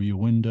crawl through your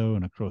window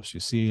and across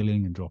your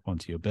ceiling and drop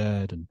onto your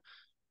bed. And,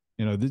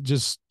 there's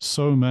just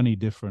so many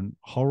different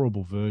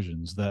horrible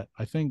versions that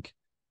I think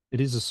it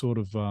is a sort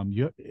of,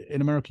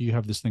 in America, you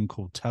have this thing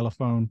called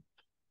telephone.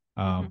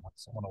 Someone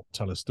will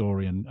tell a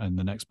story, and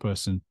the next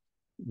person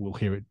will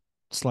hear it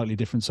slightly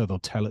different, so they'll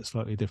tell it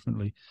slightly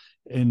differently.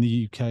 In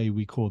the UK,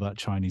 we call that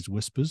Chinese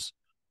whispers.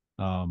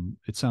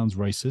 It sounds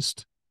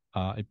racist.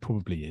 It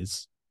probably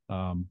is.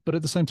 But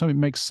at the same time, it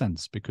makes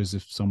sense, because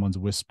if someone's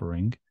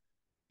whispering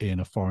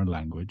in a foreign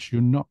language,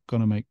 you're not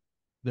going to make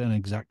an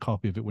exact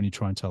copy of it when you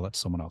try and tell that to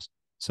someone else.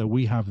 So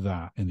we have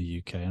that in the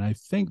UK. And I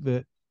think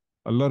that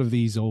a lot of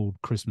these old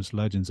Christmas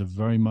legends are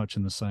very much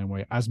in the same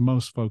way as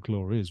most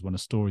folklore is. When a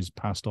story is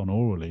passed on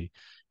orally,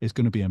 it's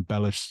going to be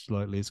embellished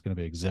slightly. It's going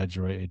to be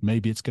exaggerated.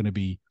 Maybe it's going to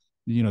be,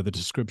 the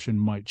description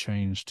might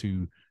change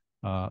to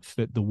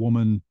fit the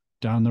woman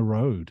down the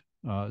road,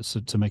 so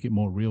to make it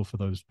more real for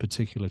those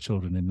particular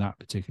children in that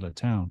particular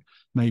town.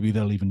 Maybe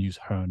they'll even use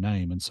her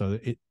name. And so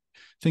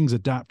things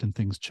adapt and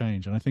things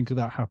change. And I think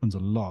that happens a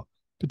lot,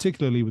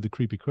 particularly with the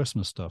creepy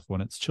Christmas stuff when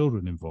it's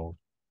children involved,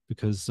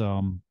 because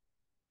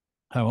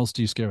how else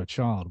do you scare a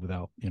child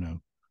without,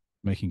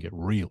 making it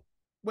real?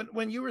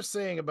 When you were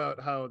saying about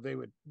how they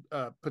would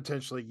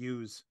potentially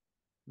use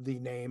the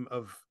name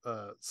of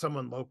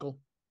someone local,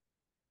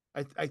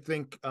 I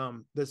think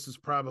this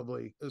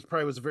probably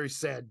was a very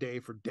sad day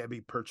for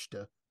Debbie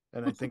Purchta,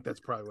 and I think that's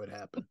probably what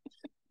happened.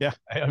 Yeah,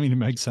 I mean, it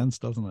makes sense,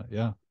 doesn't it?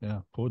 Yeah,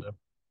 poor Deb.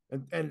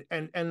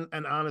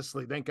 And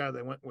honestly, thank God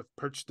they went with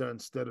Purchta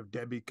instead of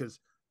Debbie, because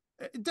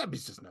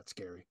Debbie's just not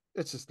scary.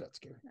 It's just not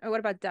scary. Oh, what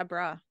about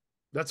Deborah?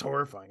 That's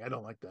horrifying. I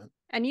don't like that.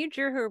 And you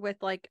drew her with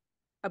like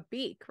a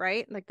beak,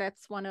 right? Like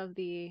that's one of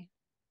the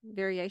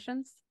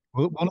variations.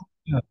 Well, one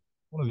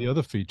of the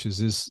other features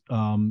is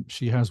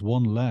she has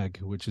one leg,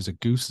 which is a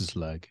goose's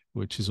leg,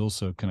 which is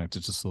also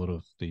connected to sort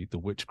of the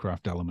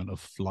witchcraft element of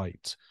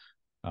flight,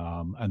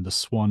 and the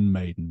Swan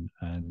Maiden,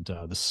 and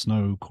the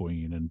Snow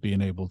Queen, and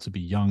being able to be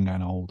young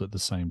and old at the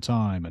same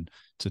time, and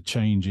to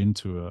change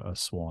into a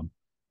swan,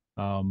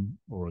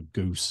 or a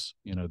goose,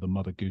 the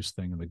mother goose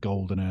thing, and the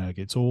golden egg.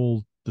 It's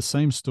all the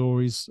same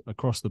stories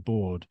across the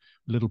board.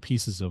 Little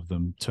pieces of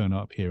them turn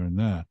up here and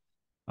there.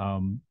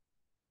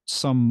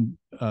 Some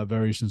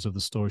variations of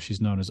the story,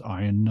 she's known as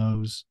Iron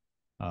Nose,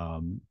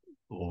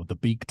 or the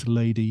Beaked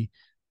Lady,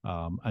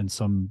 and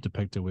some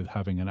depict her with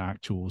having an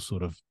actual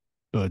sort of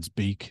bird's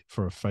beak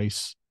for a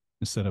face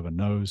instead of a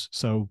nose.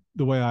 So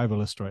the way I've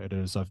illustrated it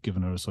is I've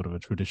given her a sort of a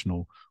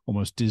traditional,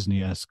 almost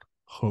Disney-esque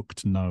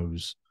hooked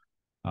nose,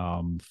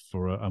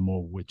 for a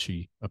more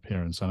witchy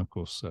appearance, and of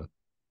course a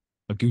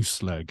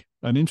goose leg.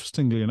 And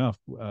interestingly enough,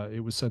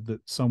 it was said that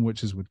some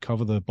witches would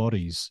cover their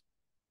bodies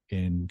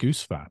in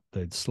goose fat.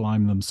 They'd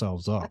slime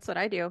themselves up. That's what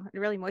I do. It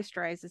really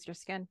moisturizes your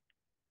skin.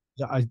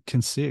 Yeah, I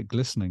can see it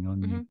glistening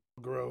on you.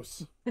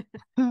 Gross.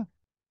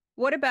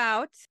 What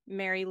about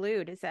Mary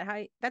Lude? Is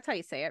that's how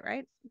you say it,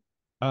 right?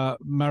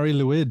 Mary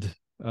Luid,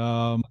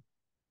 or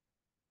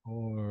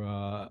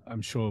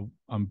I'm sure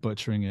I'm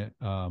butchering it.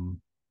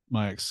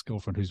 My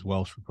ex-girlfriend, who's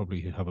Welsh, would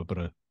probably have a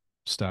better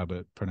stab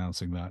at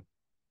pronouncing that.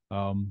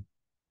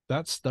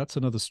 That's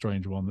another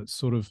strange one that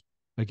sort of,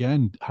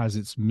 again, has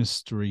its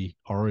mystery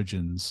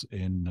origins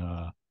in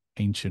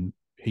ancient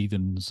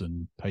heathens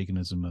and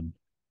paganism, and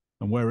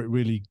And where it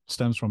really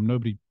stems from,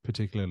 nobody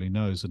particularly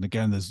knows. And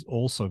again, there's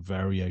also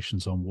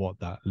variations on what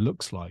that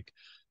looks like.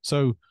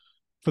 So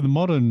for the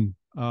modern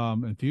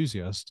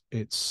enthusiast,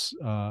 it's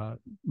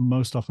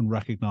most often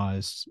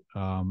recognized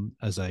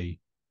as a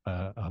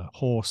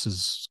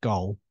horse's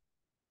skull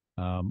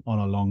on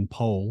a long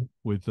pole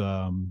with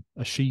a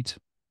sheet,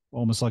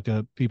 almost like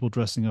people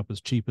dressing up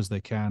as cheap as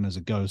they can as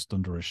a ghost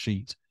under a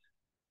sheet.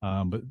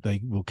 But they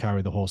will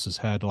carry the horse's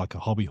head like a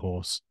hobby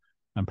horse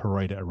and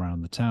parade it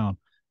around the town.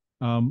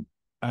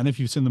 And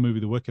if you've seen the movie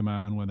The Wicker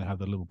Man, when they have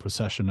the little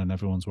procession and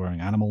everyone's wearing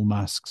animal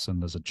masks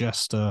and there's a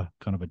jester,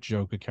 kind of a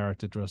Joker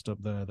character dressed up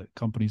there that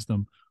accompanies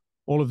them,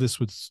 all of this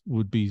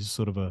would be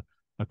sort of a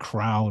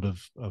crowd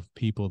of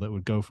people that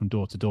would go from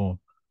door to door,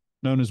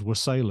 known as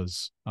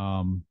wassailers,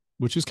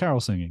 which is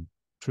carol singing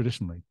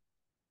traditionally.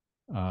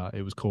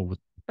 It was called.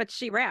 But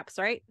she raps,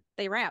 right?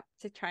 They rap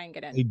to try and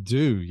get in. They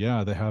do,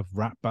 yeah. They have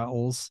rap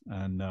battles,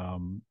 and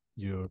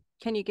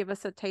Can you give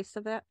us a taste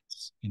of that?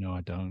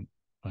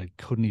 I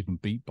couldn't even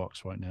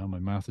beatbox right now. My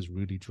mouth is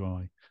really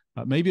dry.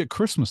 Maybe at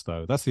Christmas,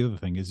 though. That's the other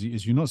thing, is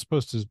you're not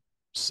supposed to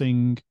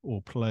sing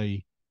or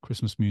play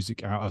Christmas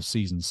music out of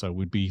season. So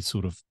we'd be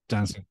sort of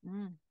dancing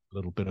a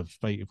little bit of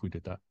fate if we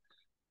did that.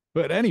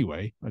 But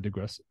anyway, I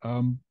digress.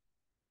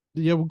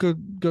 Yeah, we'll go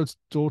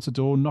door to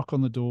door, knock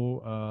on the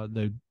door.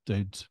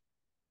 They'd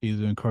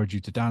either encourage you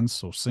to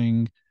dance or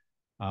sing.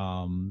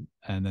 And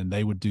then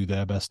they would do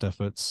their best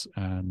efforts.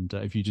 And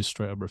if you just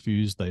straight up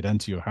refused, they'd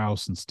enter your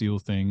house and steal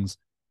things.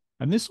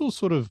 And this all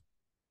sort of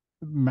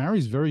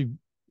marries very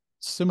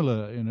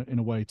similar in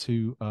a way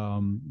to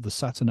the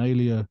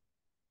Saturnalia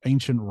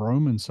ancient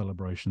Roman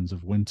celebrations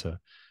of winter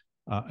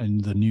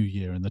and the New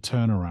Year and the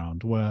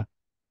turnaround, where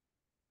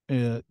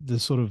the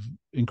sort of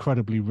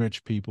incredibly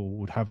rich people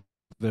would have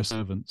their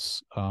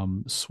servants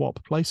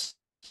swap places,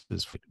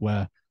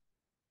 where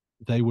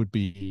they would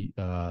be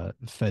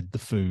fed the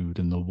food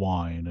and the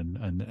wine,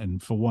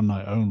 and for one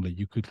night only,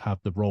 you could have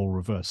the role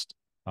reversed.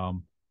 I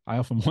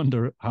often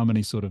wonder how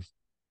many sort of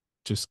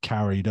just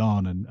carried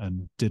on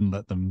and didn't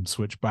let them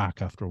switch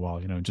back after a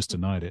while, just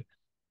denied it.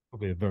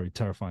 Probably a very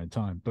terrifying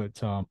time.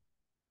 But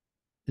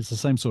it's the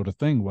same sort of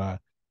thing where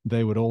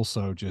they would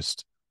also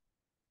just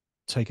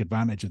take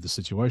advantage of the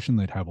situation.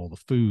 They'd have all the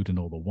food and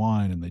all the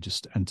wine, and they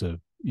just enter,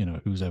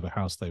 whose ever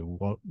house they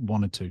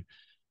wanted to,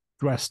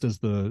 dressed as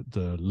the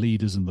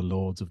leaders and the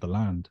lords of the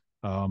land.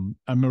 And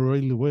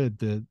Marie Louise,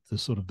 the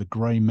sort of the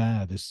grey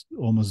mare, this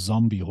almost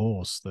zombie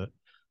horse that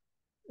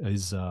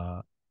is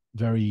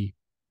very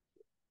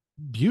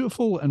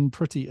beautiful and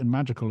pretty and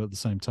magical at the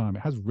same time.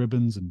 It has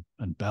ribbons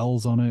and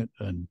bells on it,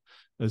 and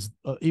there's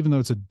even though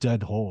it's a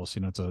dead horse,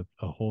 it's a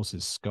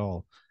horse's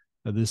skull.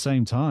 At the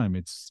same time,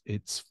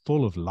 it's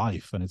full of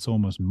life, and it's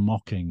almost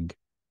mocking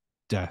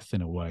death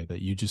in a way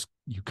that you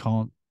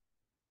can't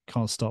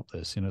stop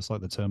this. It's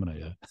like the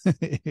Terminator.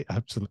 It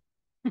absolutely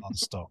can't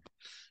stop.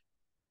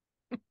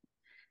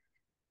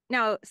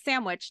 Now,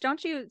 Sandwich,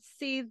 don't you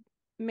see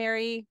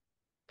Mary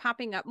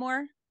popping up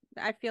more?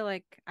 I feel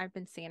like I've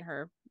been seeing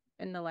her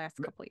in the last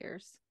couple of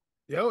years.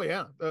 Oh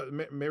yeah,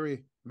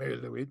 Mary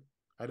Louise.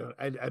 I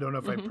don't know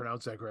if I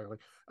pronounced that correctly.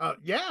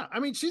 Yeah, I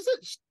mean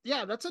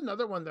that's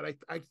another one that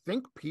I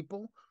think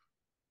people.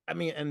 I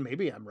mean, and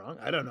maybe I'm wrong.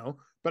 I don't know,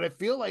 but I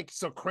feel like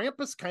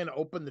Krampus kind of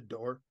opened the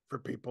door for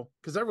people,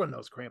 because everyone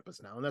knows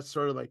Krampus now, and that's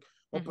sort of like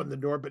opened the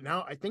door. But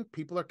now I think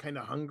people are kind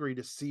of hungry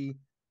to see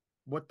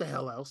what the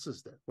hell else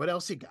is there, what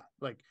else he got,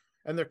 like,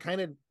 and they're kind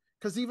of,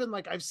 because even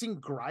like I've seen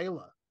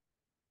Gryla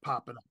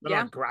popping up, but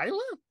Gryla.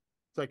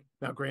 It's like,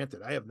 now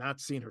granted, I have not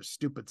seen her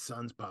stupid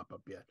sons pop up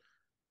yet.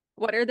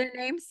 What are their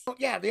names? Oh,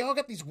 yeah, they all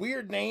got these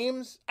weird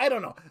names. I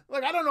don't know.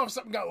 Like, I don't know if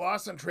something got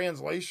lost in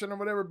translation or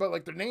whatever, but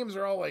like their names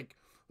are all like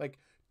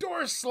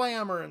Door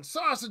Slammer and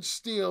Sausage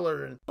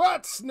Stealer and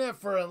Butt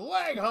Sniffer and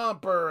Leg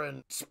Humper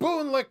and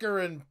Spoon Licker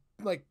and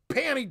like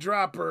Panty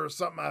Dropper or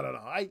something. I don't know.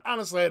 I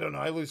honestly don't know.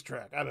 I lose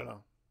track. I don't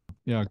know.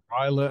 Yeah,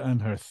 Gryla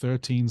and her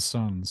 13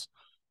 sons,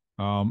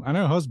 and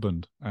her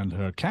husband and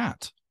her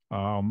cat.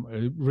 A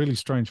really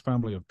strange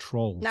family of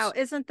trolls. Now,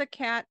 isn't the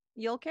cat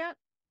Yule Cat?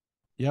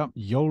 Yeah,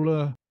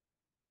 Yola,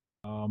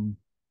 Cataran.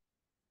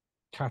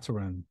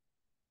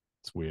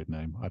 It's a weird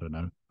name. I don't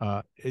know.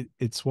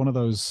 It's one of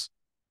those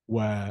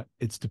where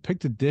it's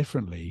depicted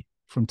differently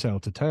from tale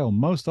to tale.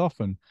 Most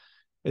often,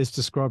 it's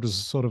described as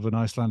sort of an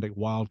Icelandic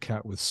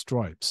wildcat with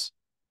stripes,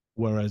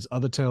 whereas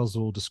other tales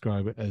will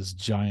describe it as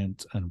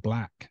giant and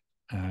black.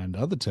 And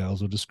other tales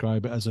will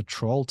describe it as a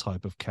troll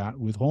type of cat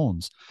with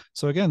horns.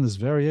 So again, there's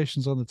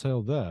variations on the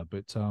tale there,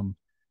 but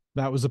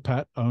that was a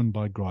pet owned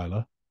by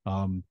Gryla.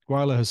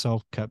 Gryla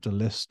herself kept a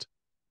list,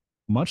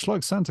 much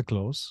like Santa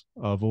Claus,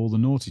 of all the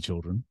naughty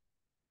children.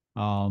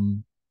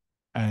 And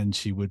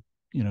she would,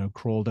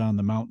 crawl down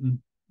the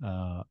mountain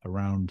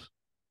around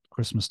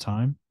Christmas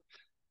time,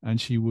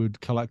 and she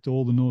would collect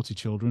all the naughty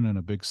children in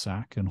a big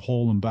sack and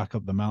haul them back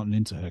up the mountain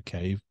into her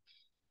cave.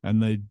 And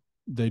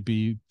they'd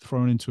be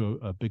thrown into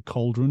a big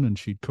cauldron, and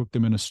she'd cook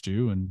them in a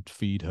stew and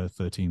feed her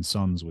 13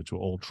 sons, which were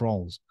all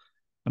trolls.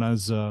 And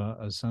as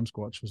Sam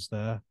Squatch was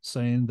there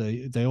saying,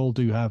 they all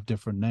do have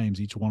different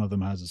names. Each one of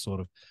them has a sort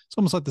of, it's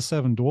almost like the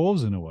Seven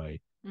Dwarves in a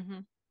way. Mm-hmm.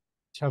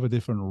 Each have a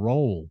different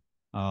role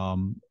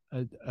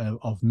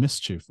of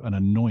mischief and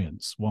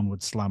annoyance. One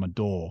would slam a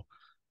door,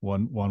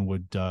 one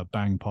would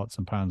bang pots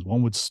and pans,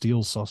 one would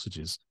steal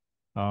sausages.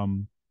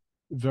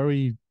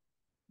 Very,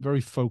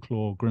 very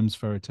folklore, Grimm's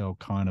fairy tale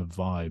kind of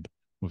vibe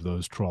with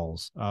those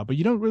trolls. But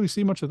you don't really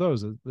see much of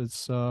those.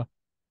 It's a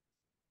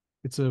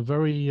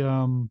very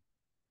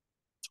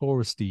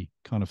touristy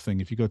kind of thing.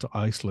 If you go to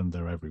Iceland,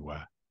 they're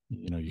everywhere.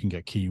 You know, you can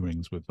get key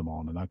rings with them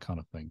on and that kind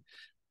of thing.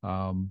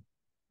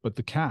 But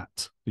the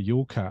cat, the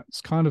Yule cat, is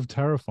kind of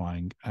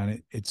terrifying,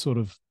 and it sort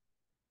of,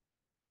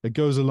 it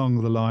goes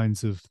along the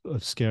lines of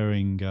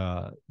scaring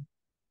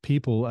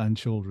people and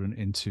children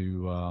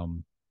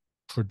into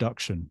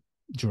production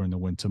during the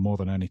winter more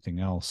than anything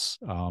else,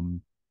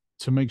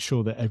 to make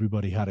sure that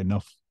everybody had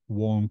enough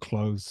warm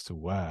clothes to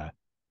wear.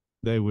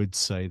 They would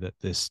say that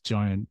this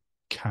giant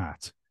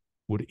cat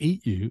would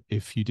eat you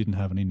if you didn't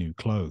have any new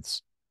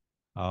clothes.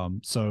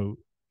 So,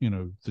 you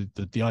know,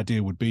 the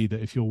idea would be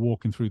that if you're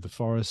walking through the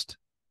forest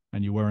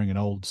and you're wearing an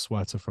old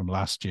sweater from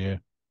last year,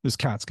 this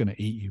cat's going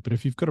to eat you. But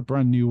if you've got a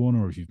brand new one,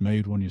 or if you've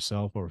made one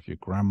yourself, or if your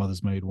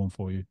grandmother's made one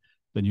for you,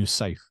 then you're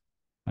safe.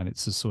 And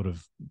it's a sort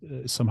of,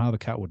 somehow the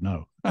cat would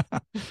know.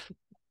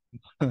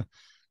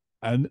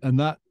 and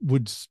that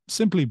would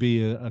simply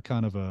be a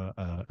kind of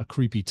a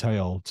creepy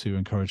tale to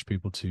encourage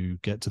people to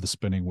get to the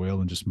spinning wheel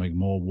and just make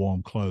more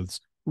warm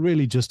clothes,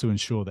 really just to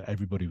ensure that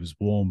everybody was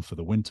warm for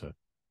the winter.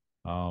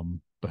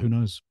 But who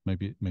knows?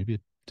 Maybe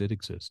it did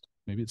exist.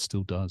 Maybe it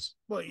still does.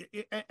 Well,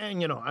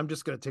 and you know, I'm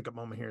just going to take a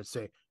moment here and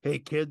say, hey,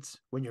 kids,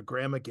 when your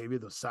grandma gave you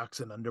those socks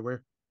and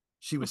underwear,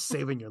 she was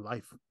saving your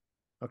life.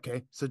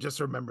 Okay, so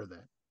just remember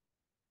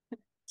that.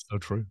 So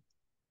true.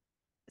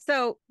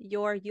 So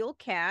your Yule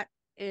cat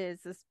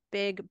is this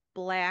big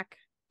black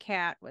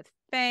cat with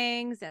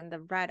fangs and the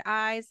red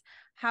eyes.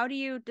 How do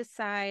you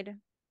decide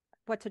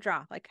what to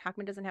draw? Like, how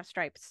come it doesn't have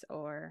stripes?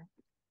 Or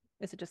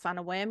is it just on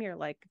a whim? You're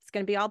like, it's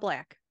going to be all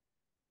black.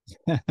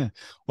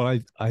 Well,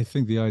 I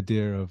think the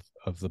idea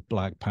of the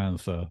Black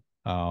Panther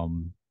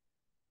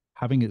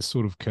having its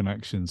sort of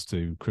connections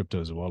to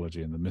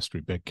cryptozoology and the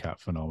mystery big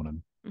cat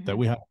phenomenon that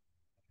we have,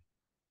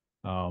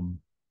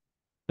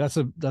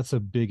 that's a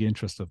big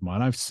interest of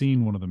mine. I've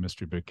seen one of the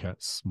mystery big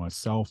cats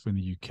myself in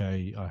the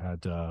UK. I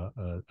had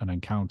an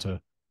encounter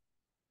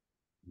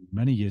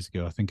many years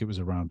ago. I think it was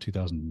around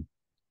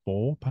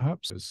 2004,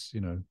 perhaps. It's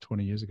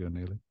 20 years ago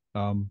nearly.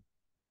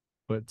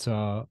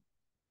 But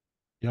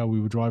yeah,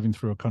 we were driving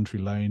through a country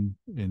lane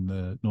in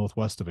the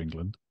northwest of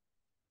England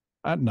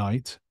at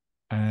night,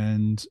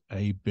 and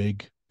a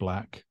big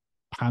black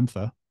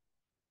panther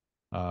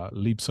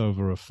leaps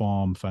over a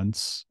farm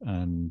fence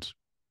and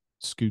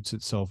scoots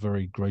itself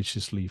very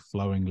graciously,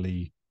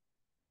 flowingly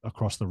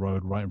across the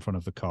road right in front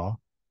of the car,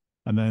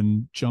 and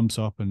then jumps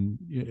up and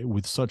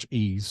with such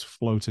ease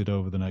floated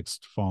over the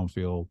next farm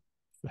field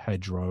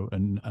hedgerow,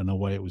 and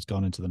away it was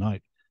gone into the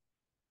night.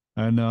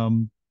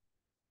 And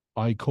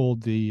I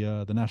called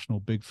the National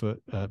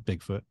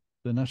the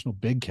National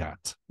Big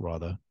Cat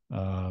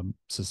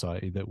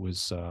Society that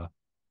was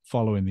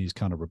following these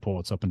kind of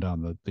reports up and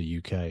down the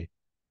UK.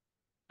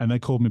 And they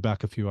called me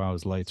back a few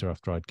hours later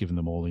after I'd given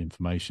them all the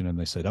information, and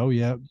they said, "Oh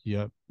yeah,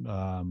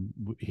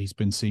 he's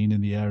been seen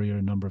in the area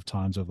a number of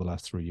times over the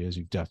last 3 years.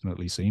 You've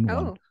definitely seen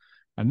one."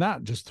 And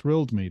that just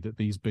thrilled me, that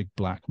these big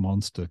black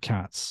monster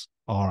cats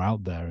are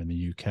out there in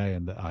the UK,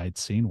 and that I had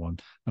seen one.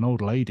 An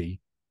old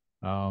lady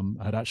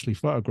had actually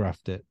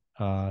photographed it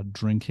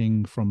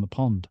drinking from the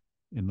pond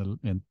in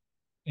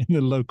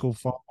the local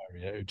farm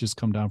area. It had just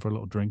come down for a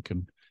little drink,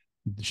 and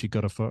she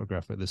got a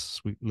photograph of this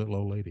sweet little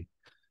old lady.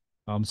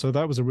 So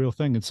that was a real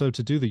thing. And so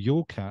to do the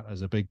Yule cat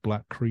as a big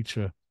black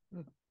creature,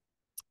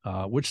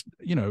 which,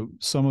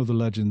 some of the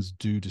legends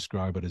do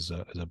describe it as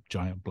a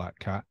giant black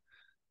cat,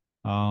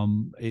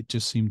 it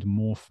just seemed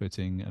more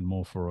fitting and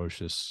more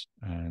ferocious,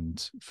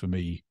 and for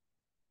me,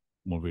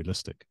 more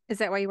realistic. Is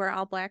that why you wear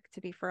all black,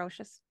 to be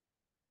ferocious?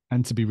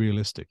 And to be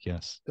realistic,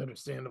 yes.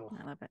 Understandable.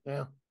 I love it.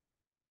 Yeah.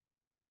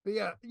 But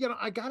yeah,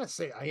 I gotta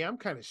say, I am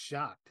kind of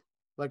shocked.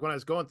 Like when I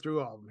was going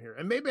through all of them here,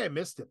 and maybe I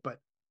missed it, but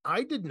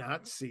I did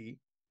not see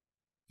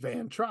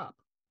Von Trapp.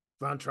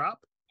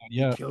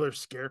 Yeah. Killer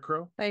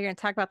Scarecrow. Oh, you're going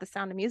to talk about The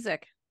Sound of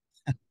Music.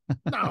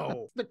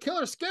 No, the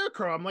Killer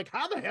Scarecrow. I'm like,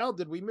 how the hell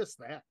did we miss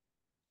that?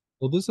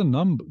 Well, there's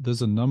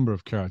a number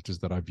of characters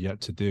that I've yet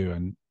to do,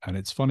 and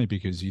it's funny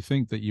because you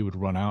think that you would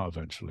run out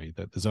eventually,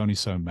 that there's only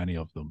so many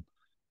of them.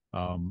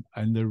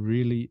 And there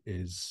really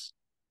is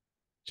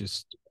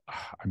just,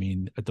 I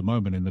mean, at the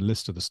moment in the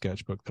list of the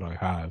sketchbook that I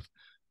have,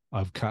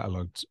 I've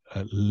catalogued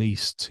at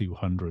least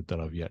 200 that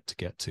I've yet to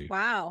get to.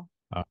 Wow.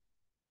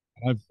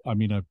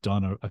 I've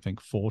done, I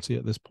think 40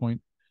 at this point.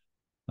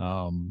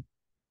 And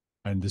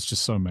there's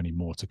just so many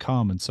more to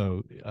come. And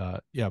so,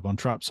 Von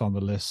Trapp's on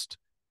the list.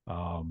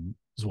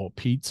 As well,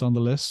 Pete's on the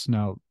list.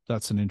 Now,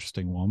 that's an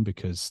interesting one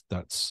because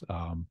that's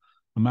a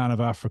man of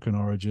African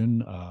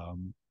origin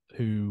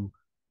who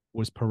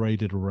was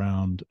paraded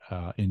around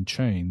in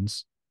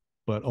chains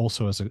but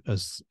also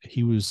as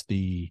he was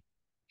the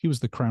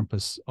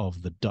Krampus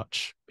of the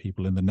Dutch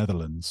people in the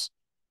Netherlands.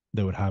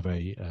 They would have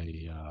a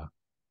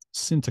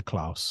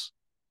Sinterklaas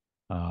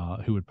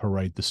who would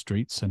parade the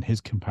streets, and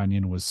his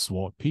companion was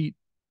Zwart Piet,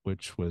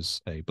 which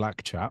was a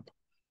black chap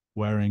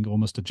wearing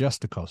almost a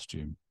jester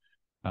costume.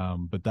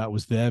 But that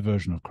was their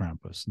version of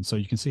Krampus, and so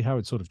you can see how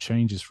it sort of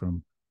changes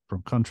from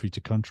country to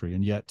country.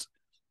 And yet,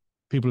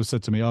 people have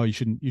said to me, "Oh, you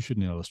shouldn't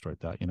illustrate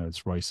that. You know,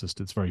 it's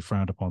racist. It's very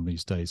frowned upon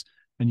these days."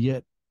 And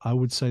yet, I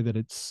would say that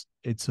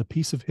it's a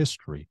piece of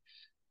history,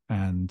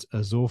 and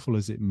as awful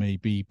as it may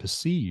be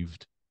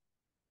perceived,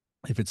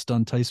 if it's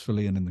done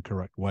tastefully and in the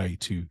correct way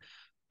to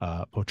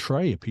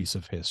portray a piece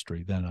of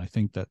history, then I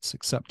think that's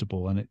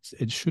acceptable, and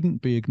it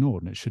shouldn't be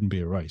ignored and it shouldn't be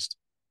erased.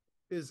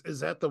 Is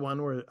that the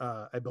one where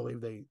I believe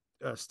they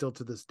still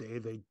to this day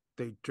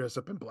they dress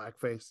up in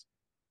blackface?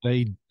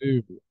 They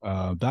do.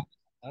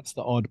 That's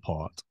the odd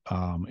part.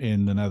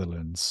 In the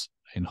Netherlands,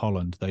 in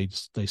Holland, they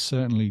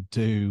certainly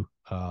do.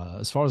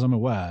 As far as I'm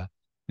aware,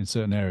 in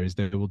certain areas,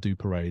 they will do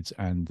parades,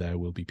 and there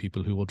will be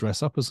people who will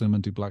dress up as them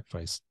and do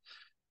blackface.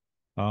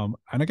 And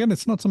again,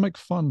 it's not to make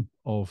fun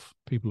of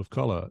people of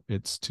color;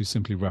 it's to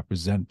simply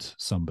represent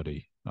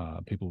somebody.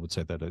 People would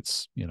say that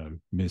it's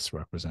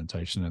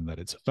misrepresentation and that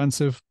it's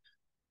offensive,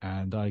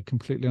 and I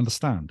completely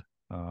understand.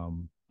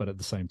 But at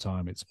the same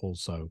time, it's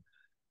also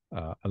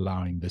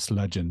allowing this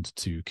legend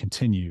to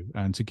continue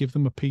and to give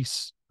them a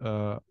piece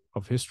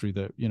of history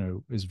that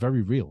is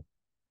very real.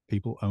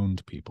 People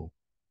owned people,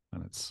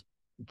 and it's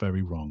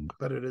very wrong.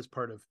 But it is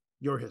part of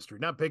your history,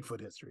 not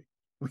Bigfoot history.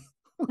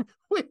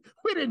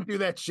 We didn't do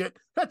that shit.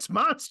 That's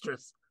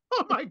monstrous.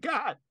 Oh my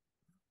God,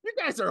 you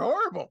guys are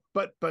horrible.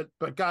 But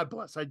God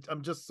bless.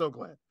 I'm just so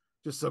glad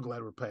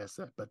we're past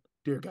that. But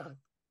dear God.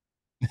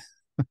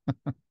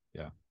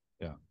 Yeah.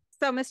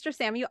 So, Mr.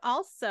 Sam, you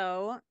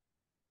also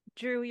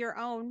drew your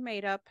own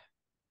made-up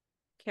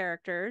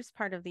characters,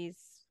 part of these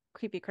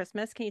Creepy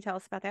Christmas. Can you tell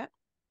us about that?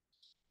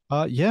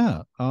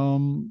 Yeah.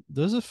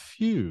 There's a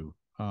few,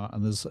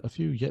 and there's a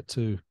few yet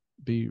to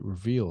be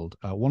revealed.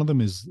 One of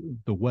them is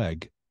the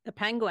Weg. The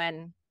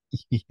penguin.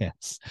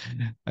 Yes,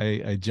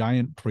 a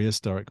giant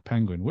prehistoric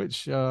penguin.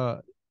 Which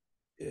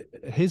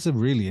here's a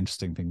really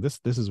interesting thing. This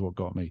is what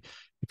got me.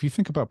 If you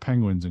think about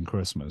penguins in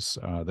Christmas,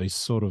 they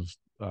sort of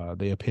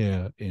they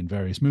appear in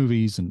various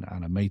movies and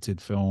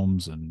animated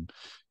films, and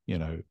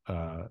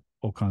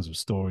all kinds of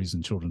stories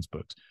and children's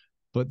books.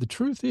 But the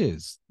truth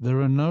is,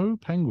 there are no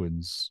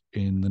penguins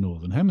in the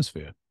Northern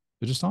Hemisphere.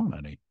 There just aren't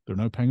any. There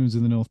are no penguins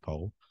in the North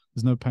Pole.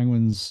 There's no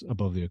penguins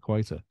above the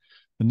equator.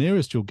 The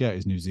nearest you'll get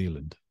is New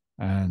Zealand,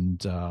 and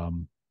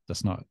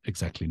that's not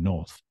exactly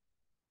north.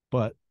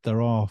 But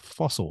there are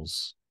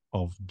fossils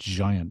of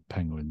giant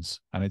penguins,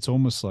 and it's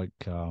almost like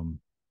an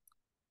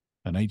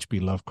H.P.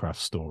 Lovecraft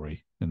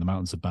story in the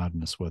Mountains of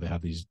Madness, where they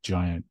have these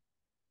giant,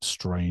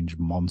 strange,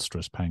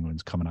 monstrous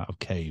penguins coming out of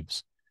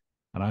caves.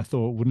 And I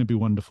thought, wouldn't it be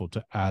wonderful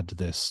to add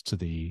this to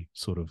the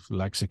sort of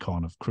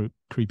lexicon of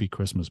creepy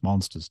Christmas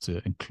monsters,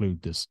 to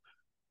include this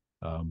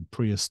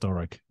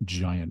prehistoric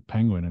giant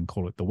penguin and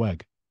call it the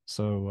Weg?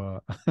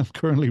 So I'm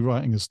currently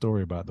writing a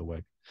story about the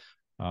Weg.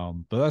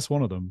 But that's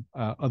one of them.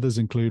 Others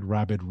include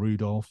Rabid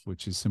Rudolph,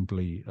 which is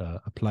simply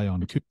a play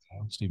on Cujo,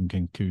 Stephen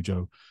King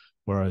Cujo,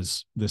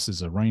 whereas this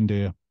is a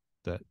reindeer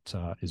that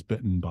is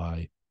bitten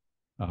by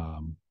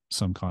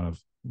some kind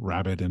of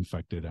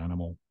rabid-infected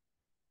animal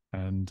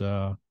and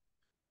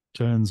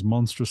turns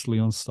monstrously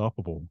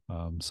unstoppable.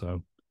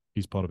 So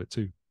he's part of it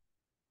too.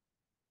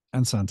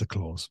 And Santa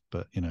Claus,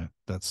 but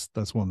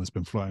that's one that's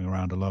been floating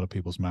around a lot of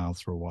people's mouths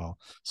for a while.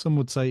 Some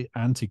would say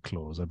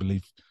Anti-Claus. I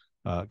believe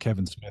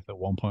Kevin Smith at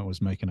one point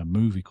was making a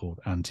movie called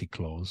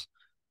Anti-Claus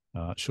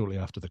shortly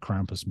after the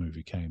Krampus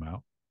movie came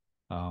out.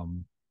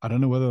 I don't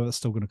know whether that's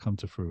still going to come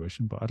to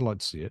fruition, but I'd like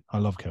to see it. I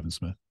love Kevin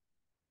Smith.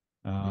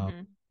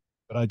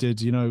 But I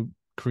did,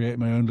 create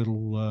my own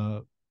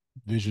little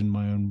vision,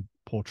 my own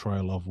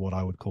portrayal of what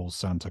I would call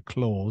Santa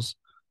Claus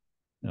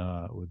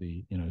with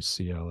the,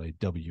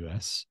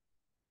 CLAWS.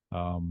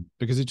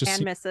 Because it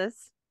just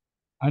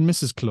and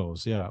Mrs.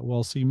 Claus, yeah.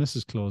 Well, see,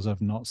 Mrs. Claus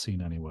I've not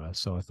seen anywhere,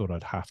 so I thought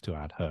I'd have to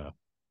add her.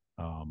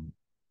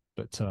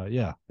 But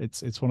yeah,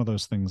 it's one of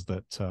those things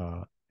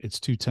that it's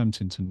too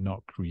tempting to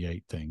not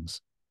create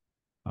things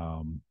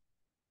in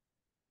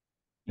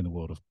the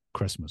world of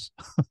Christmas.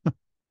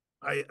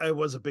 I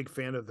was a big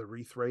fan of the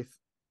Wreath Wraith.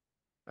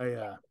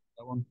 That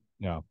one,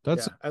 yeah,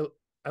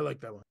 I like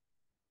that one.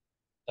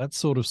 That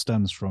sort of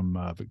stems from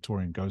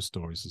Victorian ghost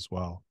stories as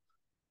well.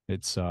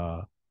 It's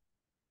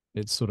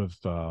sort of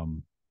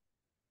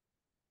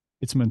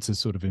it's meant to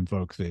sort of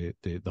invoke the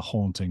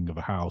haunting of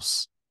a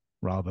house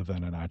rather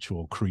than an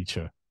actual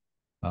creature.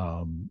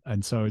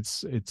 And so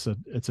it's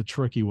a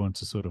tricky one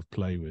to sort of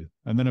play with.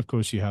 And then of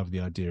course you have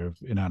the idea of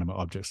inanimate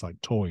objects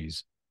like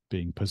toys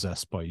being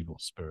possessed by evil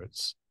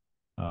spirits.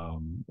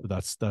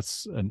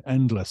 That's an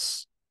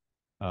endless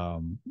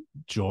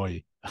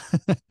joy.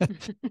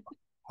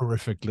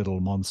 Horrific little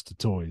monster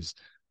toys.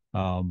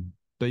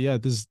 But yeah,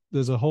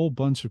 there's a whole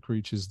bunch of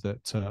creatures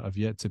that have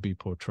yet to be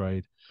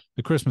portrayed.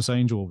 The Christmas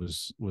angel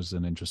was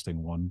an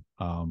interesting one.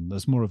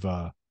 There's more of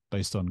a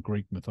based on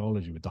Greek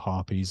mythology with the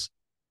harpies,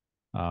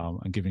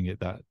 and giving it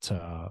that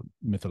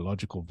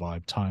mythological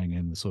vibe, tying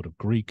in the sort of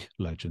Greek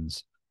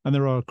legends. And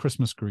there are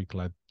Christmas Greek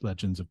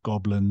legends of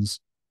goblins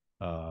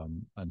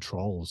and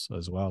trolls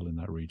as well in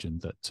that region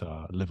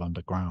that live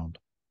underground.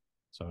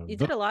 So You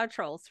did a lot of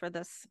trolls for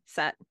this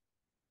set.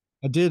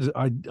 I did.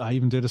 I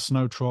even did a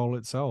snow troll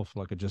itself,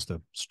 like just a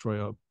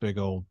straight up big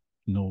old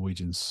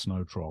Norwegian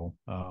snow troll.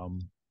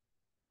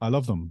 I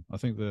love them. I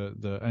think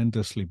they're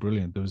endlessly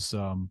brilliant. There was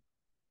a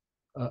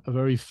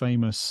very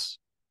famous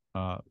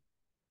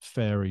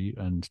fairy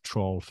and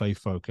troll faith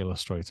folk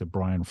illustrator,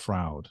 Brian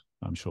Froud.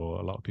 I'm sure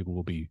a lot of people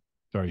will be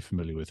very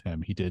familiar with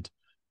him. He did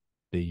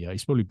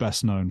he's probably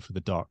best known for The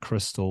Dark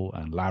Crystal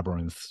and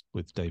Labyrinth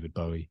with David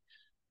Bowie.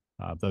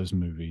 Those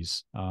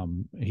movies.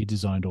 He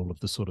designed all of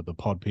the sort of the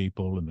pod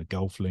people and the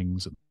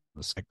gelflings and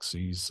the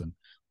sexies and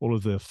all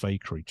of the fey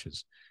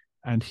creatures.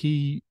 And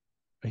he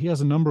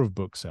has a number of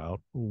books out.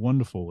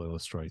 Wonderful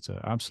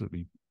illustrator,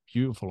 absolutely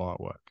beautiful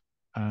artwork.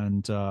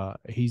 And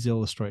he's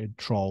illustrated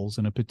trolls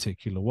in a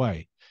particular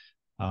way.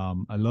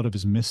 A lot of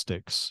his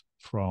mystics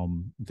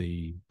from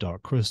the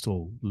Dark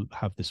Crystal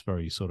have this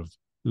very sort of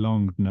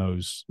long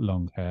nosed,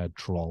 long haired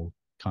troll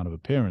kind of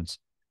appearance.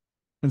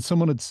 And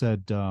someone had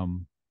said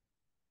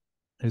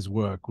his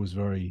work was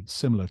very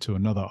similar to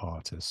another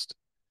artist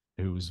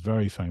who was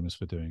very famous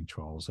for doing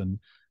trolls.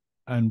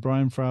 And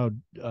Brian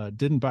Froud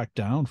didn't back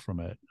down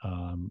from it.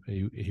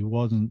 He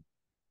wasn't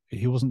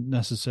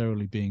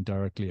necessarily being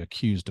directly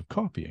accused of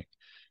copying,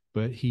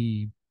 but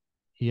he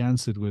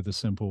answered with a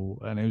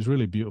simple, and it was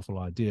really a beautiful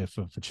idea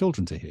for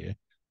children to hear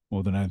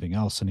more than anything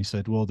else. And he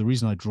said, well, the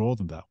reason I draw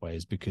them that way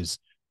is because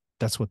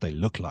that's what they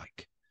look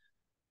like.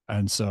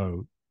 And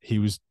so he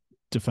was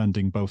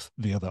defending both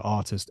the other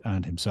artist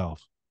and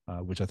himself,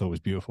 which I thought was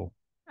beautiful.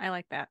 I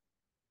like that.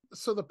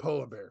 So the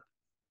polar bear.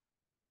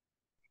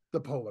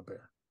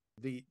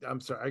 I'm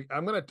sorry.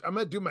 I'm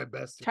gonna do my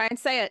best here. Try and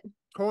say it.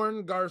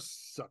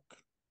 Torngarsuk.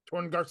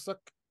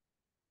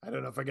 I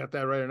don't know if I got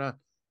that right or not.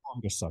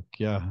 Torngarsuk,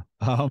 yeah.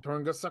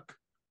 Torngarsuk.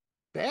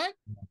 That?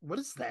 What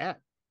is that?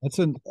 That's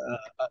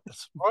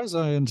as far as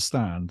I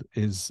understand,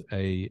 is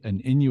an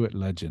Inuit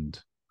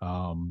legend.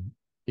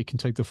 It can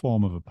take the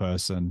form of a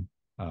person,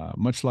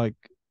 much like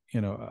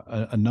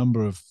a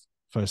number of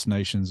First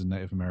Nations and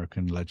Native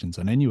American legends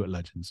and Inuit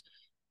legends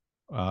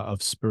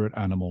of spirit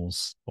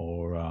animals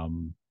or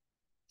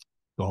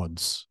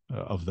gods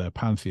of their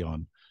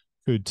pantheon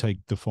could take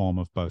the form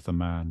of both a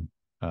man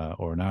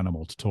or an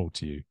animal to talk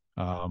to you.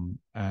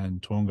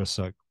 And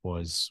Torngarsuk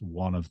was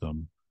one of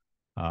them.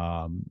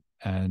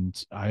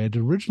 And I had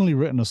originally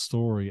written a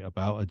story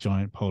about a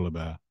giant polar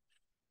bear.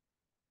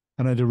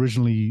 And I'd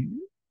originally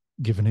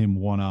given him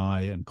one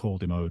eye and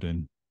called him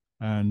Odin.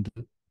 And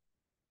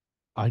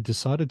I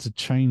decided to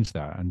change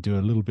that and do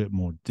a little bit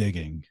more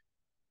digging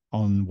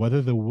on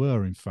whether there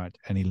were, in fact,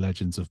 any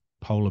legends of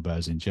polar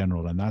bears in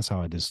general. And that's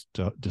how I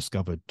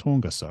discovered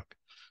Torngarsuk,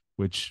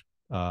 which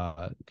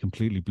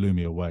completely blew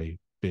me away,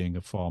 being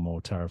a far more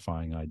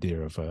terrifying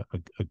idea of a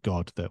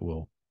god that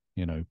will,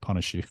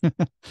 punish you.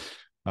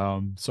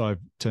 So I've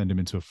turned him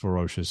into a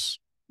ferocious,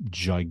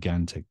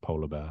 gigantic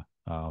polar bear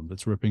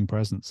that's ripping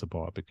presents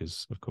apart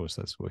because, of course,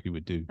 that's what he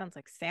would do. Sounds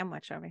like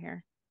Sandwich over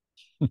here.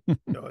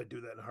 No, I'd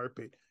do that in a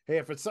heartbeat. Hey,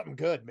 if it's something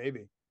good,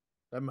 maybe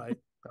I might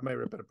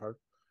rip it apart.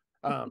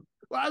 Well,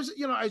 I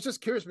was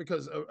just curious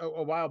because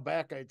a while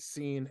back I'd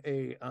seen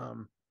it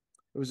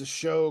was a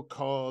show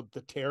called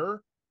The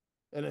Terror,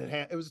 and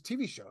it was a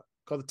TV show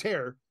called The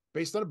Terror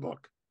based on a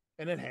book,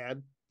 and it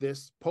had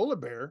this polar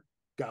bear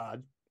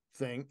god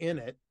thing in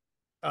it.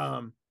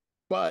 So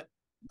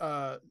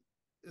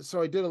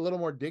I did a little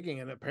more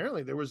digging, and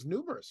apparently there was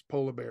numerous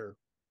polar bear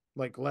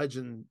like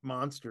legend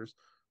monsters.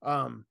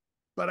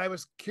 But I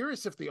was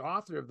curious if the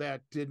author of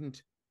that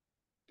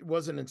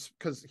wasn't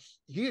because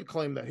he had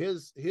claimed that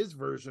his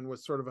version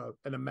was sort of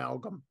an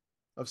amalgam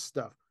of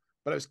stuff.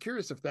 But I was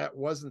curious if that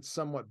wasn't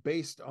somewhat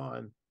based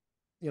on,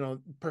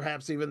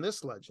 perhaps even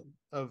this legend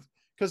of,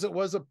 because it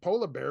was a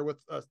polar bear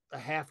with a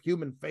half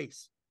human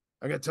face.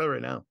 I got to tell you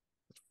right now,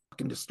 it's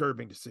fucking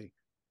disturbing to see,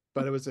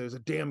 but it was a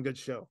damn good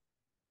show.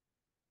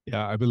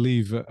 Yeah, I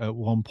believe at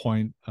one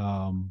point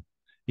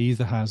he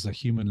either has a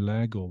human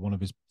leg or one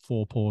of his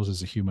forepaws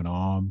is a human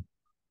arm.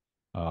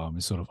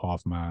 Is sort of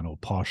half man or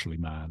partially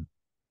man,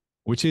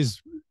 which is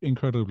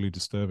incredibly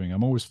disturbing.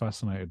 I'm always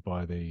fascinated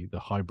by the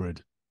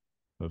hybrid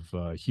of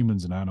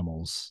humans and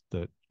animals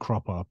that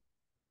crop up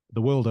the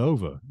world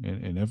over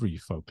in every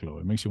folklore.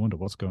 It makes you wonder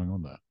what's going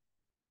on there.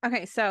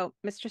 Okay, so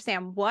Mr.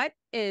 Sam,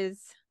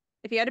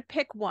 if you had to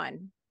pick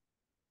one,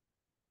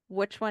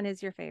 which one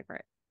is your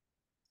favorite?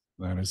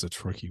 That is a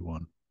tricky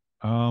one.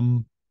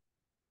 I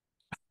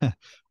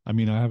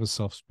mean, I have a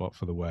soft spot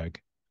for the wag.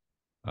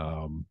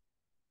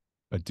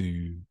 I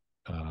do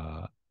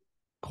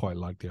quite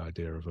like the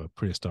idea of a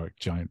prehistoric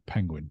giant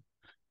penguin.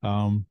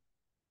 I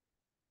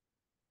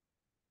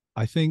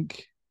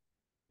think,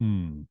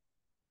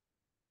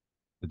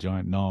 The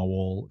giant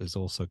narwhal is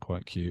also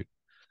quite cute.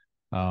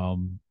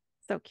 Um,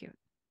 So cute.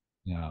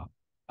 yeah,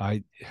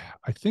 I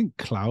I think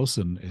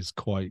Clausen is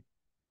quite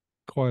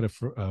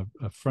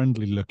a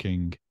friendly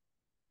looking,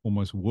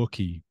 almost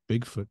Wookiee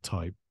Bigfoot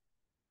type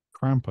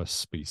Krampus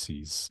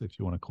species, if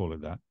you want to call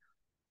it that.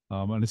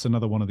 And it's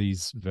another one of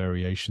these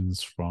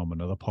variations from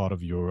another part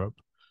of Europe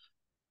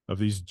of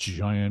these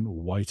giant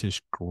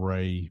whitish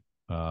gray,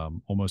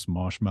 almost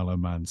marshmallow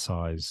man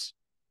size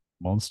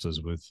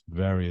monsters with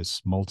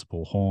various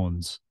multiple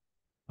horns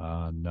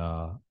and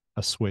a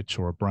switch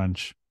or a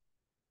branch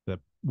that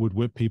would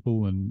whip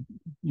people and,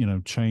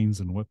 chains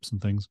and whips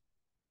and things.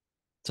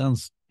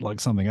 Sounds like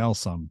something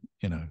else I'm,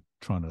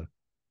 trying to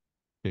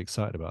be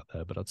excited about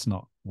there, but that's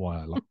not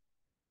why I like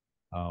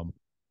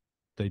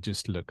they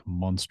just look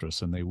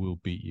monstrous and they will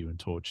beat you and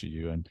torture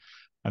you. And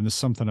there's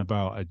something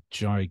about a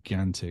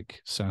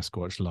gigantic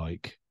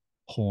Sasquatch-like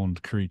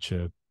horned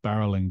creature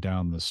barreling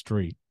down the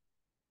street,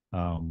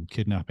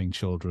 kidnapping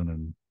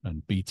children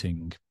and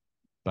beating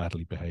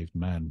badly behaved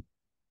men,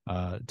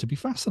 to be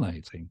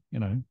fascinating.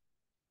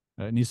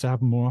 It needs to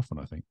happen more often,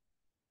 I think.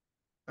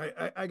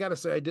 I gotta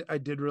say, I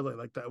did really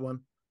like that one.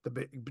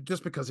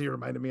 Just because he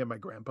reminded me of my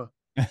grandpa.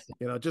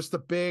 Just the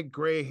big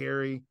gray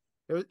hairy.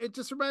 It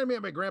just reminded me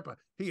of my grandpa.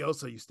 He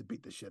also used to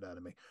beat the shit out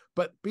of me.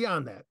 But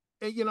beyond that,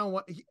 you know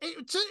what?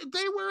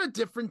 They were a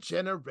different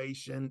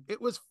generation.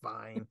 It was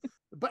fine.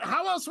 But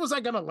how else was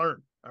I going to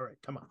learn? All right,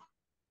 come on.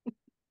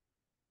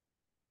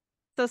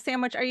 So,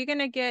 Sandwich, are you going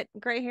to get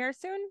gray hair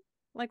soon?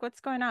 Like, what's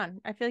going on?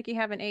 I feel like you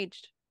haven't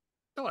aged.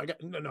 No, I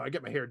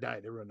get my hair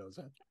dyed. Everyone knows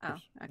that. Oh,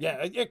 okay. Yeah,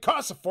 it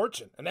costs a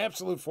fortune, an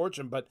absolute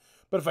fortune. But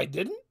if I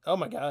didn't, oh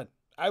my God,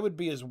 I would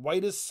be as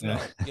white as snow.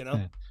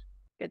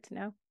 Good to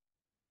know.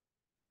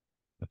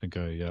 I think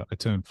I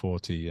turned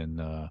 40 and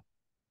I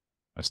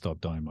stopped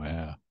dyeing my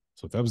hair.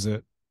 So that was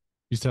it.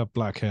 Used to have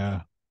black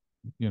hair.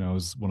 I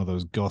was one of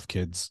those goth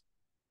kids.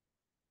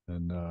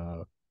 And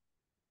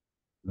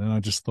then I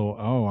just thought,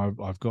 oh,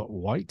 I've got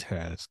white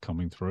hairs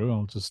coming through.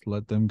 I'll just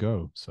let them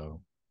go.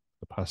 So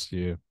the past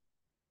year,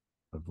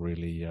 I've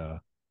really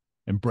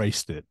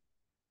embraced it.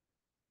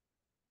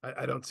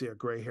 I don't see a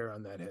gray hair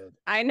on that head.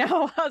 I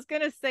know. I was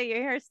going to say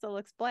your hair still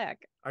looks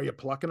black. Are you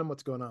plucking them?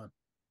 What's going on?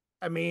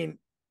 I mean,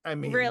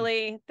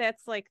 really,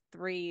 that's like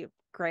 3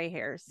 gray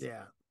hairs.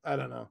 Yeah, I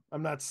don't know.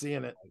 I'm not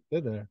seeing it.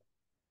 They're there.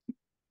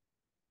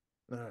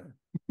 A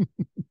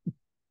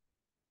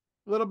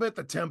little bit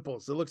the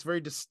temples. It looks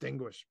very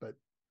distinguished, but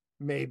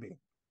maybe.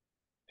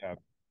 Yeah,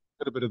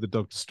 got a bit of the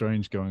Doctor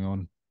Strange going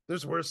on.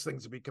 There's worse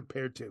things to be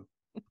compared to.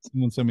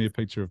 Someone sent me a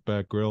picture of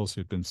Bear Grylls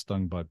who'd been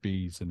stung by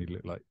bees, and he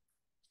looked like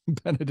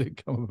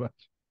Benedict Cumberbatch.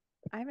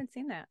 I haven't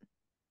seen that.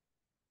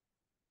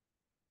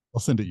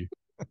 I'll send it you.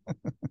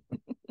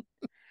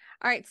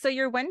 All right, so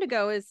your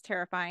Wendigo is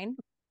terrifying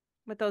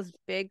with those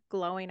big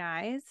glowing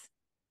eyes.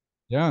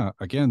 Yeah,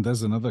 again,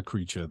 there's another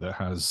creature that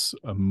has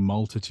a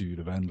multitude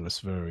of endless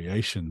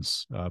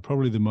variations.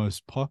 Probably the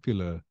most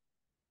popular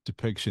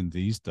depiction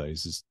these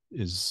days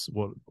is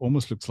what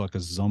almost looks like a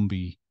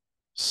zombie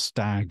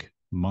stag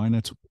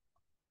minotaur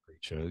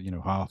creature.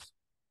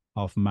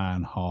 Half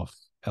man, half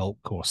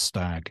elk or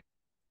stag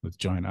with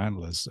giant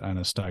antlers and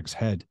a stag's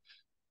head.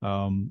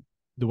 The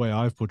way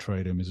I've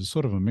portrayed him is a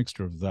sort of a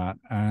mixture of that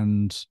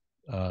and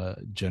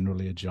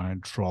generally a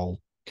giant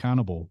troll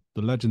cannibal.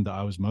 The legend that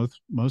I was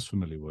most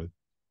familiar with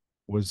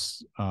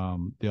was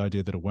the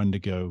idea that a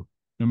Wendigo,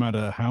 no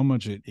matter how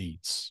much it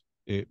eats,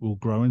 it will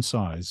grow in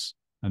size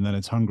and then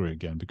it's hungry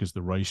again because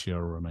the ratio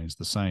remains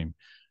the same.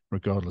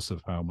 Regardless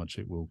of how much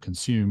it will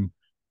consume,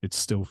 it's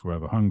still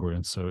forever hungry.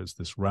 And so it's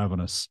this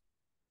ravenous,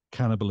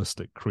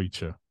 cannibalistic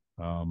creature,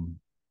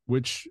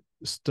 which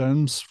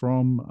stems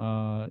from,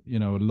 a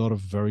lot of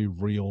very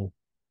real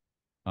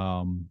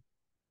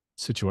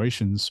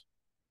situations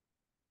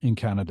in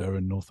Canada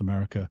and North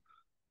America,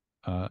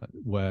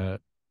 where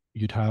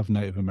you'd have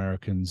Native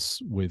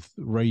Americans with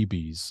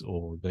rabies,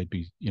 or they'd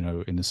be,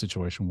 in a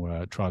situation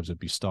where tribes would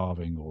be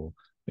starving, or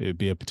it would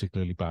be a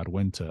particularly bad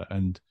winter.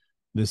 And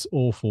this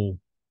awful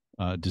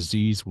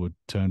disease would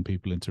turn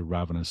people into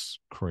ravenous,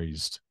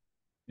 crazed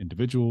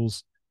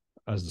individuals.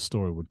 As the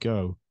story would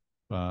go,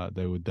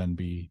 they would then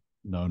be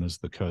known as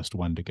the cursed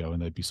Wendigo,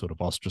 and they'd be sort of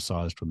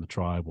ostracized from the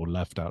tribe or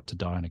left out to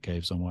die in a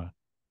cave somewhere.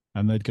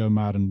 And they'd go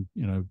mad and,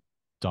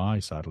 die,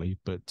 sadly.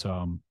 But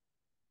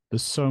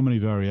there's so many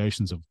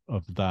variations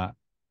of that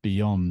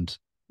beyond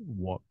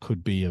what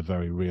could be a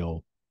very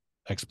real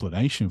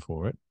explanation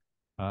for it.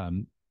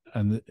 And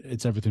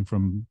it's everything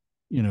from,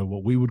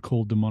 what we would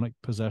call demonic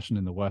possession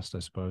in the West, I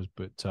suppose,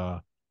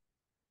 but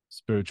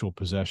spiritual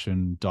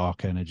possession,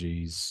 dark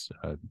energies,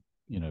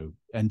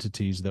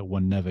 entities that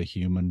were never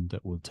human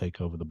that will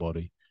take over the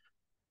body.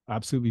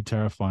 Absolutely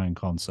terrifying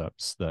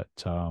concepts that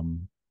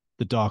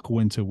the dark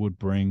winter would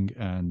bring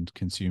and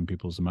consume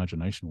people's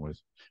imagination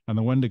with. And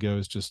the Wendigo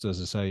is just, as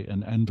I say,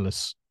 an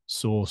endless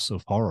source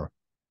of horror.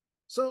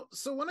 So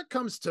when it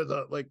comes to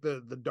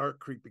the dark,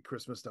 creepy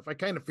Christmas stuff, I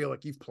kind of feel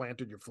like you've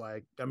planted your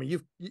flag. I mean,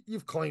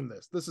 you've claimed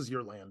this. This is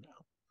your land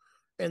now.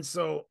 And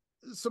so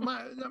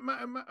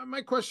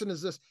my question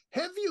is this: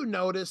 have you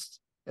noticed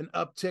an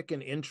uptick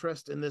in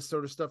interest in this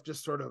sort of stuff,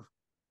 just sort of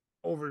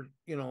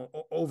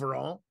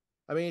overall?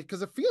 I mean,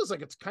 because it feels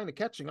like it's kind of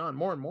catching on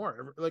more and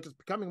more, like it's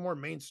becoming more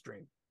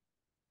mainstream.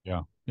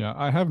 Yeah, yeah,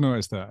 I have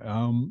noticed that.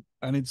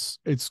 And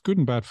it's good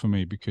and bad for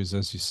me because,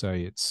 as you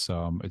say, it's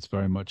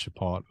very much a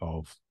part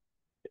of.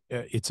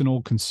 It's an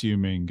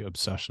all-consuming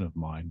obsession of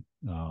mine,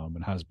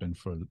 and has been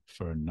for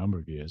a number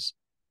of years.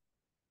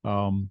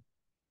 Um,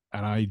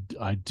 and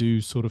I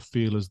do sort of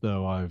feel as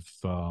though I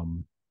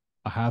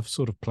have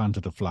sort of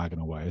planted a flag in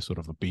a way, sort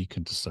of a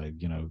beacon to say,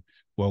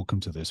 welcome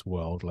to this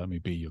world. Let me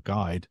be your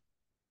guide.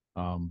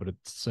 But at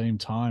the same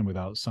time,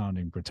 without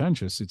sounding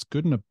pretentious, it's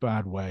good in a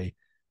bad way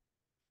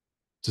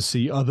to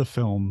see other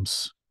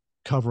films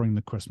covering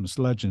the Christmas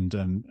legend,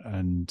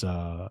 and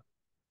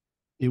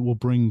it will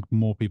bring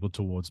more people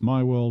towards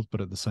my world.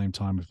 But at the same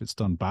time, if it's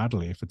done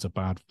badly, if it's a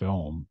bad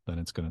film, then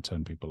it's going to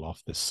turn people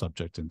off this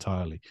subject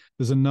entirely.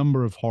 There's a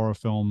number of horror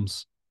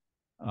films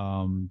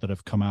that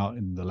have come out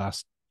in the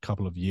last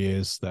couple of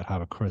years that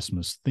have a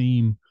Christmas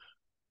theme,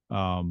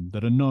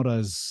 that are not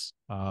as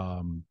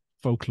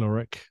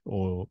folkloric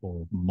or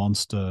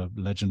monster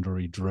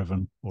legendary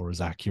driven or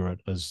as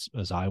accurate as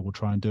I will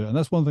try and do it. And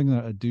that's one thing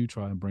that I do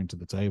try and bring to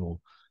the table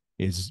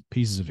is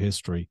pieces of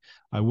history.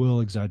 I will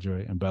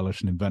exaggerate,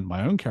 embellish, and invent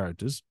my own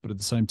characters, but at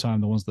the same time,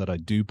 the ones that I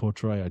do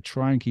portray, I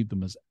try and keep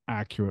them as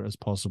accurate as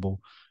possible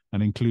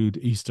and include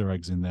Easter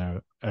eggs in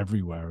there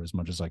everywhere as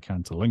much as I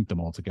can to link them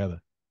all together.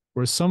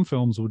 Whereas some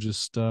films will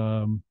just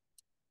they'll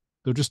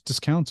just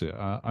discount it.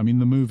 I mean,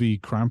 the movie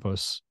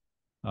Krampus,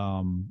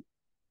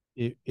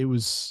 it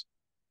was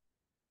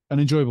an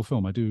enjoyable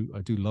film. I do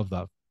love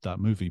that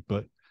movie,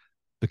 but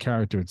the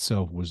character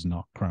itself was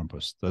not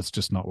Krampus. That's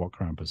just not what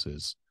Krampus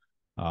is.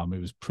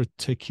 It was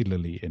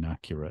particularly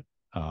inaccurate.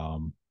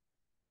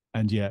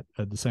 And yet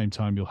at the same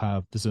time, you'll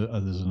have there's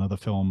another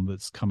film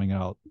that's coming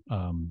out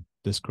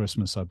this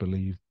Christmas, I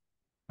believe,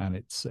 and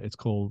it's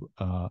called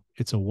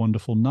It's a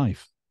Wonderful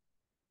Knife,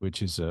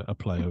 which is a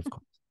play of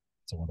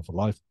It's a Wonderful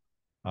Life,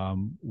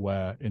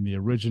 where in the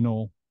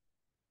original,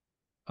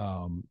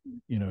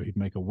 he'd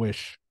make a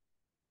wish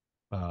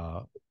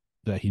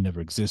that he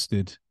never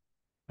existed,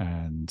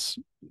 and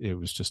it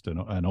was just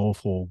an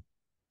awful,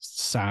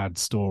 sad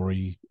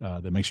story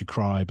that makes you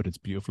cry, but it's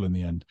beautiful in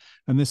the end.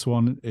 And this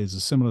one is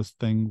a similar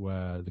thing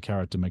where the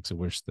character makes a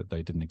wish that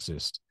they didn't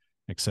exist,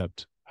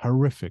 except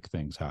horrific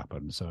things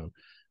happen. So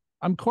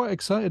I'm quite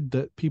excited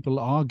that people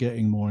are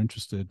getting more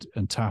interested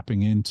and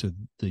tapping into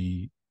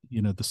the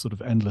sort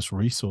of endless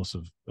resource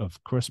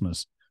of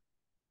Christmas.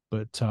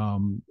 But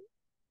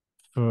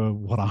for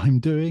what I'm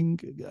doing,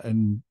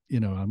 and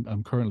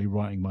I'm currently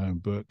writing my own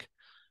book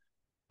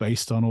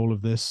based on all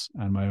of this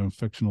and my own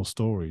fictional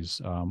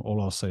stories.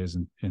 All I'll say is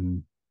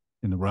in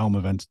the realm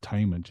of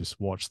entertainment, just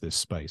watch this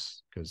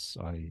space, because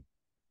I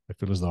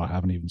feel as though I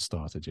haven't even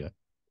started yet.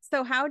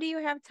 So how do you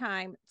have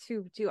time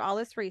to do all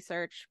this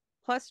research,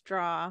 plus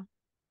draw,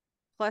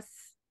 plus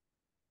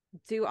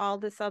do all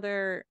this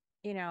other,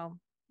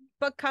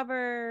 book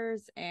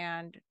covers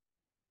and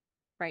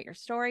write your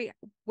story?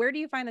 Where do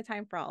you find the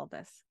time for all of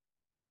this?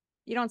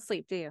 You don't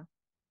sleep, do you?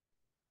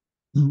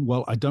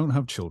 Well, I don't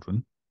have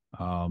children.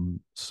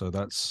 So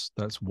that's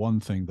one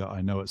thing that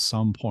I know at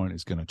some point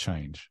is going to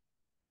change.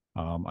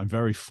 I'm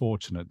very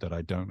fortunate that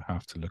I don't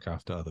have to look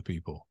after other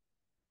people.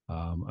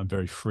 I'm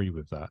very free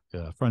with that.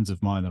 Friends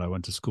of mine that I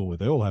went to school with,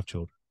 they all have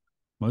children.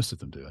 Most of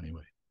them do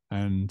anyway.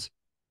 And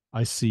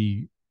I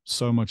see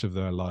so much of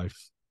their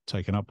life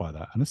taken up by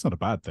that. And it's not a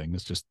bad thing.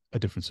 It's just a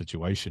different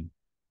situation.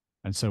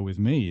 And so with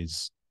me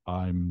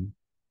I'm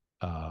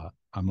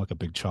like a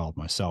big child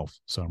myself.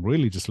 So I'm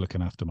really just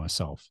looking after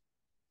myself.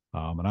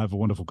 And I have a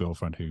wonderful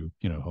girlfriend who,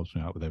 helps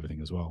me out with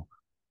everything as well.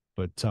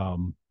 But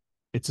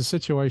it's a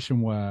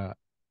situation where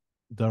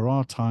there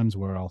are times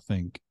where I'll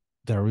think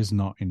there is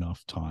not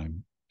enough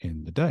time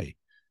in the day.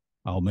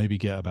 I'll maybe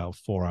get about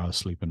 4 hours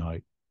sleep a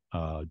night,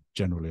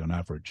 generally on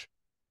average.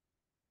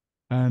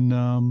 And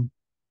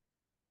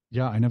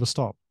I never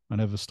stop.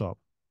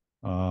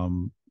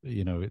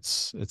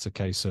 It's a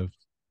case of,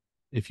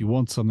 if you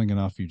want something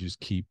enough, you just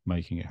keep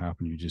making it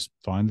happen. You just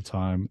find the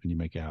time and you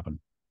make it happen.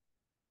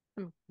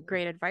 Some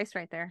great advice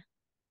right there.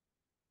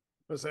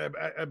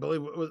 I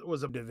believe it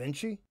was Da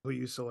Vinci who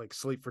used to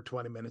sleep for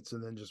 20 minutes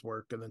and then just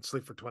work, and then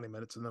sleep for 20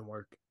 minutes and then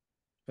work.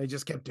 And he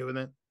just kept doing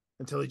it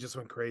until he just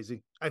went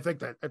crazy. I think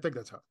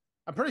that's how.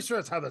 I'm pretty sure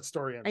that's how that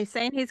story ends. Are you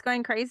saying he's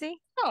going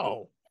crazy?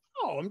 No,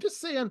 I'm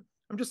just saying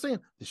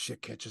this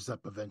shit catches up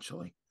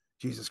eventually.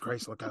 Jesus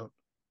Christ, look out.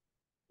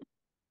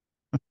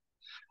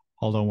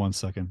 Hold on one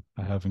second.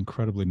 I have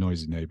incredibly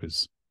noisy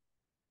neighbors.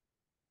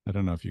 I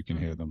don't know if you can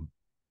hear them.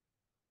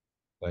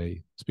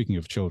 Speaking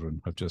of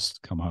children, have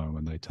just come home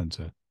and they tend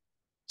to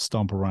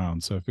stomp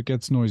around. So if it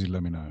gets noisy,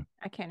 let me know.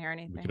 I can't hear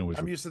anything.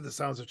 I'm used to the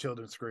sounds of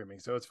children screaming,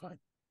 so it's fine.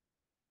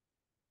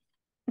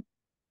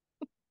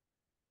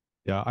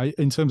 Yeah,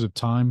 in terms of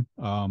time,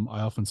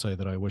 I often say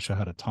that I wish I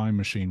had a time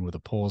machine with a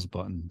pause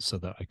button so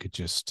that I could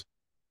just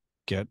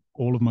get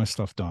all of my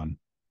stuff done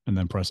and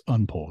then press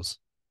unpause.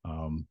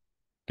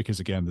 Because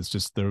again,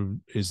 there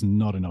is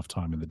not enough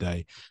time in the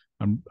day.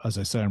 as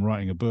I say, I'm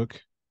writing a book,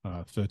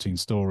 13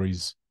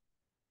 stories.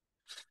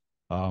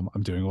 I'm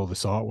doing all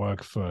this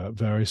artwork for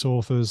various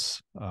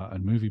authors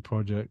and movie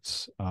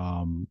projects,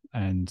 and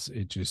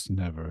it just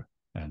never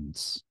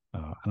ends.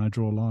 And I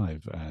draw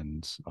live,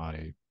 and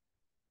I,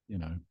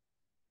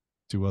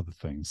 do other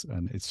things,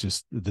 and it's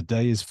just the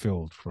day is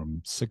filled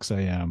from 6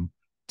 a.m.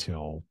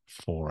 till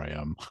 4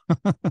 a.m.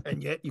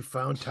 And yet you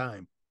found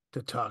time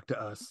to talk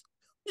to us.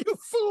 You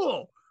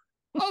fool!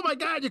 Oh my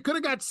God, you could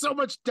have got so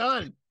much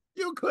done.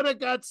 You could have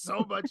got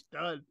so much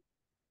done.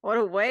 What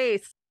a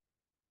waste.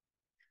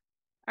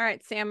 All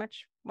right,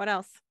 sandwich. What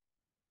else?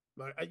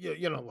 Look,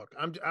 look,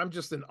 I'm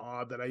just in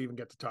awe that I even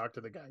get to talk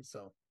to the guy.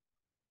 So,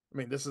 I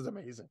mean, this is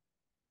amazing.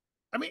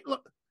 I mean,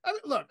 look,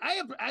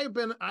 I have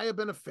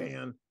been a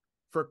fan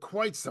for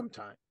quite some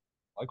time.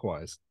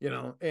 Likewise,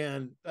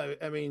 and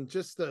I mean,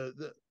 just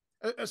the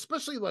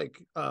especially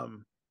like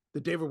the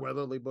David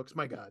Weatherly books.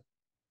 My God,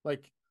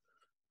 like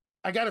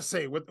I gotta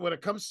say, when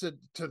it comes to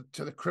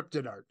the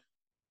cryptid art,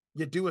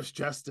 you do us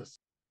justice.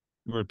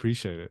 I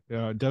appreciate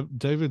it.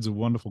 David's a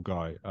wonderful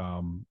guy.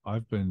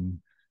 I've been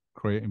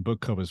creating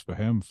book covers for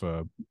him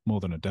for more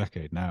than a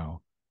decade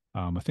now.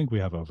 I think we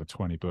have over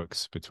 20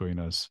 books between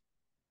us.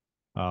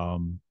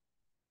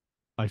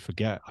 I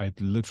forget. I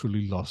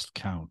literally lost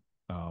count.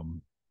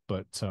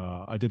 But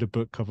I did a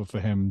book cover for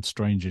him,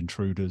 Strange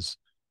Intruders,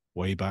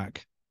 way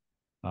back.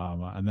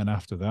 And then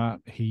after that,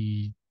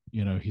 he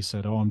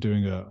said, "Oh, I'm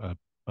doing a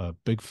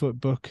Bigfoot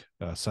book,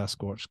 a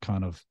Sasquatch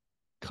kind of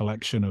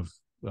collection of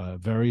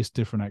various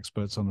different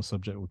experts on the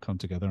subject would come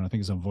together." And I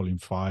think it's on volume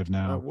 5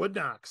 now.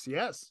 Woodknocks,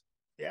 yes.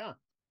 Yeah.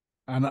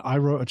 And I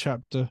wrote a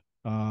chapter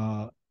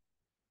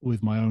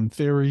with my own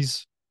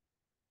theories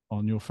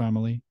on your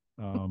family.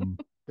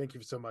 Thank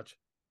you so much.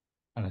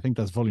 And I think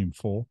that's volume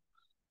 4.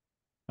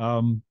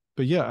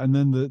 But yeah, and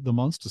then the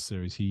monster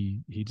series,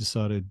 he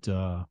decided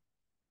to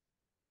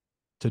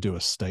do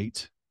a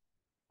state,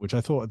 which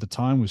I thought at the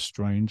time was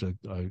strange.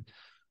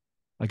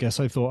 I guess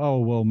I thought, oh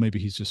well, maybe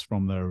he's just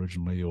from there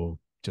originally, or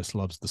just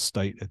loves the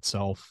state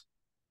itself.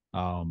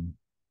 And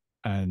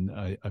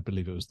I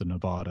believe it was the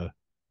Nevada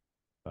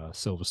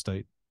Silver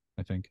State,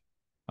 I think.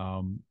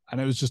 And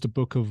it was just a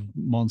book of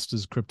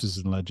monsters, cryptids,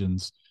 and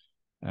legends,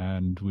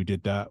 and we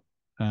did that.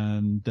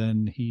 And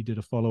then he did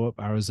a follow-up,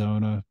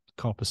 Arizona,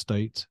 Copper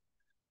State.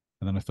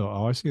 And then I thought,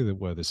 oh, I see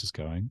where this is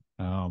going.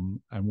 And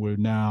we're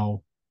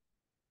now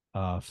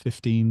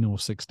 15 or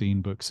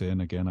 16 books in.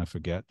 Again, I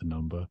forget the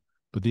number.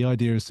 But the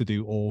idea is to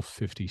do all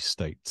 50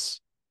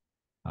 states.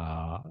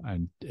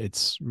 And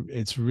it's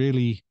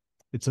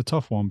a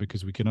tough one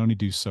because we can only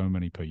do so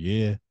many per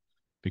year.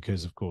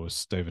 Because, of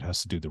course, David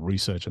has to do the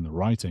research and the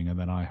writing. And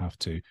then I have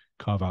to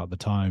carve out the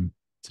time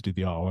to do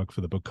the artwork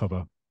for the book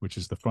cover, which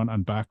is the front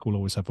and back will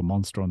always have a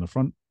monster on the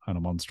front and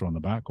a monster on the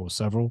back, or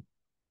several.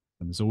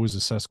 And there's always a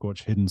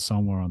Sasquatch hidden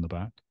somewhere on the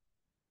back,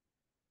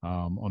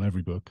 on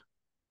every book.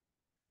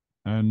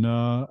 And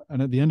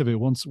at the end of it,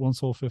 once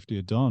all 50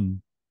 are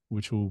done,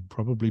 which will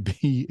probably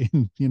be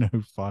in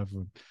 5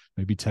 or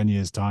maybe 10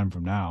 years time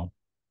from now,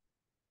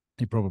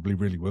 it probably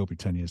really will be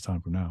 10 years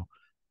time from now,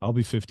 I'll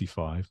be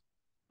 55.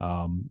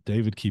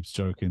 David keeps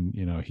joking,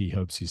 he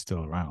hopes he's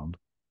still around.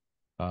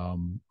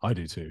 I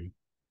do too.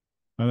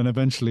 And then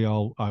eventually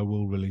I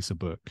will release a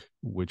book,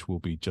 which will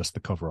be just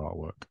the cover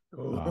artwork.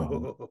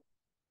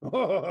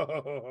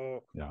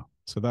 Yeah,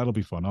 so that'll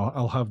be fun.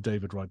 I'll have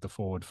David write the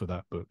forward for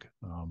that book,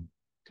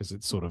 because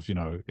it's sort of,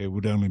 it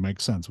would only make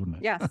sense, wouldn't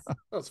it? Yes.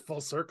 That's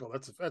full circle.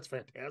 That's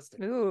fantastic.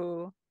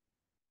 Ooh.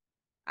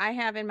 I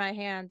have in my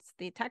hands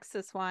the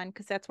Texas one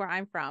because that's where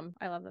I'm from.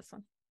 I love this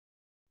one.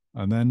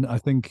 And then I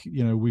think,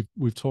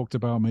 we've talked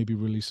about maybe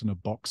releasing a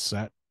box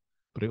set,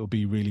 but it'll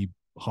be really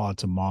hard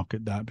to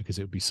market that because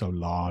it would be so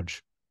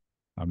large.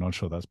 I'm not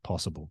sure that's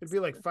possible. It'd be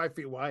like 5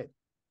 feet wide.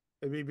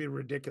 It'd be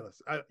ridiculous.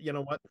 You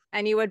know what?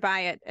 And you would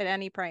buy it at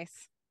any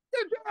price.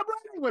 Yeah, damn right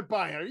I would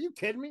buy it. Are you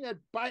kidding me? I'd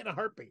buy it in a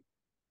heartbeat.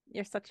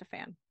 You're such a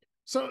fan.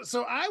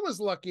 So I was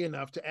lucky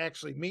enough to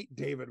actually meet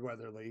David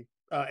Weatherly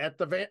at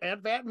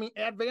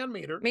Van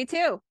Meter. Me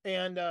too.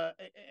 And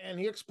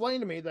he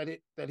explained to me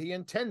that he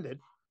intended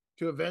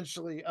to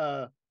eventually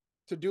to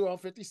do all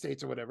 50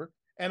 states or whatever.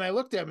 And I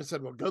looked at him and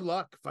said, "Well, good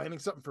luck finding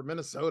something for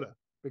Minnesota,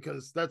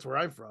 because that's where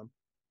I'm from."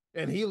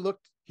 And he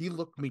looked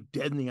me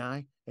dead in the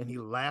eye and he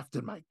laughed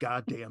in my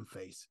goddamn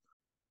face.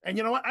 And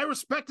you know what? I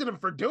respected him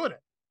for doing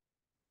it.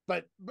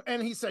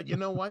 And he said, "You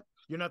know what?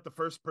 You're not the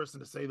first person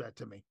to say that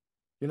to me.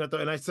 And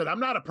I said, "I'm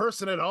not a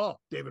person at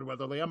all, David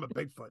Weatherly. I'm a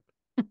Bigfoot."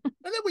 And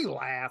then we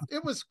laughed.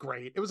 It was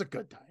great. It was a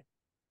good time.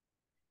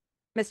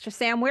 Mr.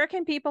 Sam, where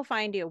can people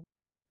find you?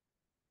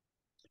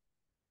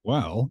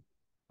 Well,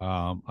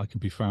 I can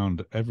be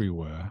found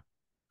everywhere.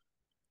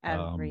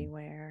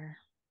 Everywhere.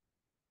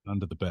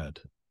 Under the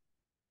bed.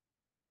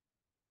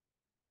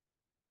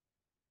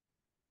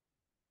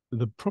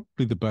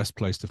 Probably the best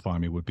place to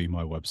find me would be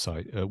my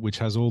website, which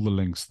has all the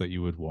links that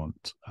you would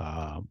want.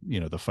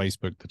 The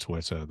Facebook, the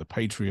Twitter, the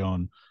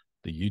Patreon,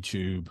 the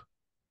YouTube,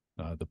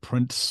 the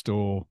print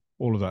store,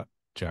 all of that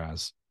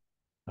jazz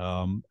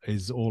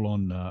is all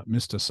on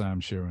Mr.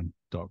 Sam Shearon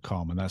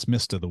Shawn.com, and that's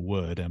Mr. the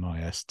word,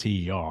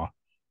 MISTER,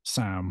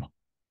 Sam,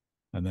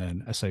 and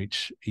then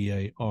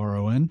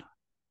SHEARON.com.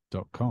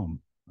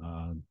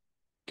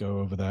 Go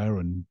over there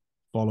and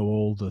follow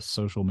all the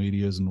social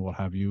medias and what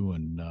have you.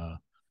 And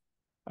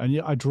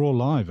yeah, I draw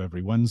live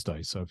every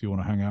Wednesday. So if you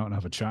want to hang out and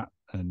have a chat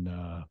and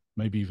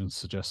maybe even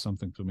suggest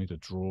something for me to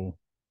draw,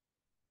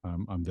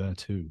 I'm there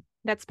too.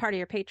 That's part of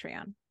your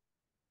Patreon.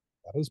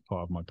 That is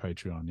part of my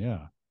Patreon,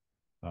 yeah.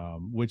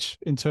 Which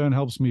in turn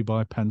helps me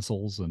buy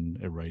pencils and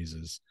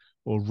erasers,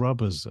 or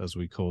rubbers, as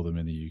we call them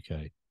in the UK.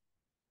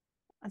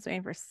 I was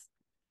waiting for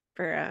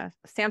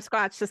Sam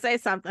Squatch to say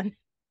something.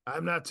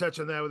 I'm not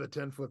touching that with a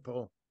 10-foot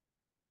pole.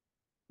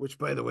 Which,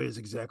 by the way, is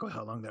exactly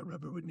how long that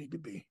rubber would need to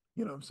be.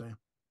 You know what I'm saying?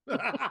 Oh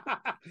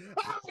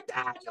my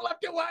God, you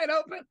left it wide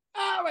open.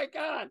 Oh my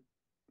God.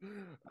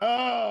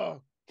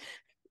 Oh.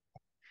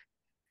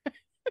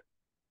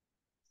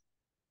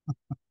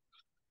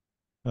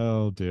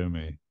 Oh, dear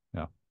me.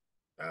 Yeah.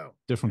 Oh.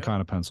 Different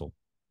kind of pencil.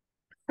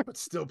 But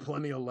still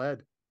plenty of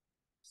lead.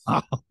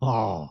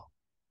 Oh.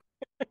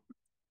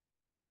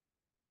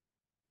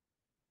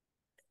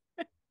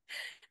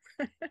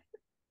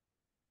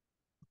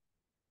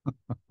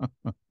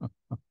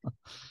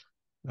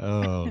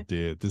 Oh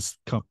dear, this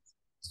has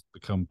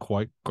become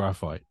quite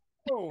graphite.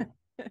 Oh.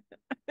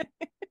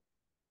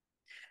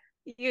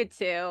 You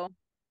too.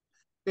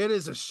 It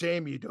is a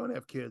shame you don't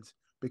have kids,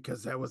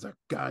 because that was a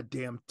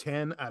goddamn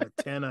 10 out of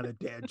 10 on a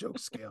dad joke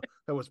scale.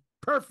 That was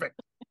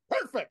perfect.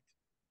 Perfect.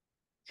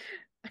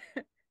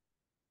 All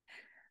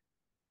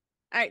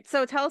right,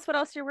 so tell us what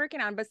else you're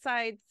working on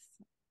besides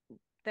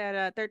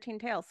that 13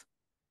 Tales.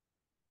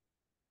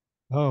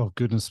 Oh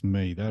goodness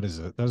me, that is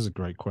a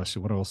great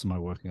question. What else am I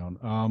working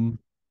on?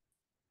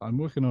 I'm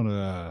working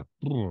on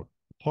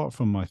apart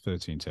from my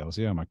 13 Tales,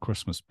 yeah, my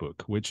Christmas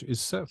book, which is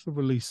set for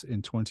release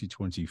in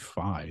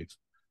 2025.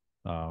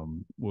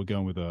 We're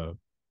going with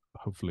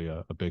hopefully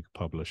a big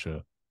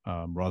publisher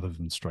rather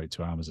than straight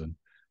to Amazon.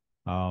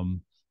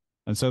 And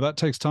so that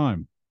takes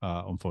time,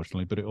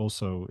 unfortunately, but it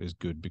also is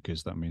good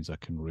because that means I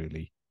can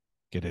really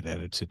get it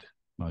edited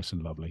nice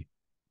and lovely.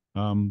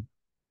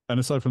 And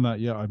aside from that,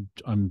 yeah,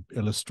 I'm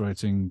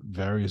illustrating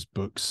various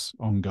books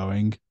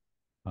ongoing.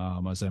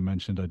 As I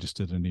mentioned, I just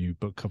did a new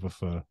book cover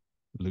for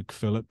Luke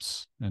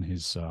Phillips and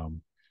his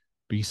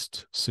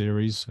Beast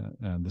series,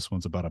 and this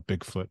one's about a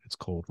Bigfoot. It's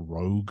called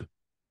Rogue.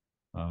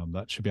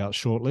 That should be out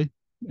shortly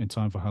in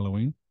time for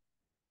Halloween.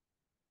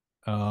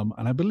 And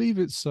I believe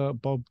it's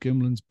Bob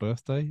Gimlin's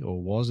birthday,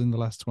 or was in the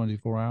last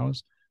 24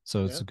 hours.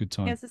 So it's a good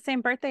time. It's the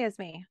same birthday as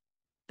me,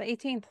 the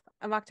 18th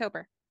of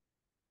October.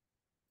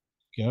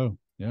 Go.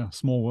 Yeah,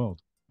 small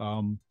world.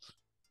 And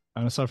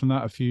aside from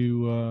that, a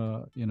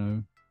few,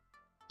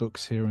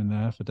 books here and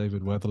there for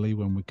David Weatherly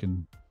when we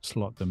can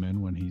slot them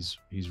in when he's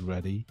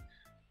ready.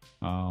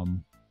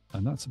 And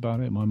that's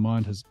about it. My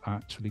mind has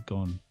actually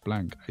gone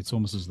blank. It's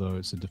almost as though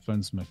it's a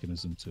defense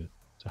mechanism to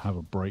have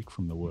a break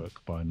from the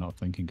work by not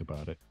thinking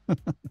about it.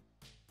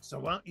 So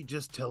why don't you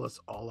just tell us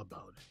all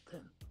about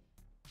it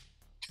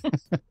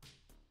then?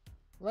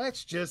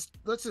 Let's just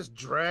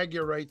drag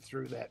you right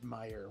through that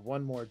mire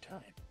one more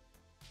time.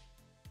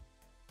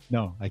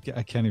 No, I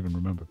can't even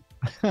remember.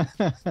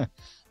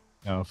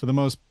 No, for the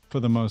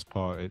most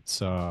part,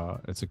 it's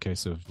a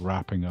case of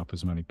wrapping up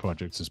as many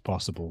projects as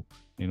possible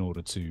in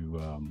order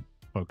to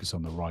focus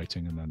on the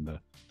writing, and then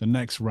the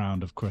next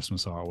round of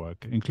Christmas artwork,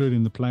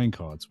 including the playing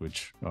cards,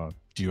 which are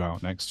due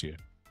out next year,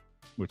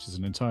 which is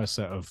an entire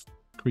set of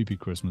creepy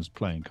Christmas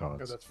playing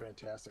cards. Oh, that's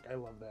fantastic. I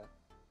love that.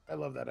 I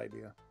love that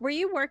idea. Were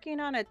you working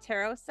on a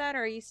tarot set,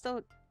 or are you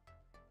still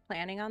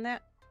planning on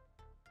that?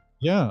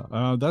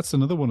 Yeah, that's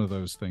another one of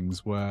those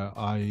things where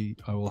I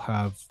will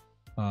have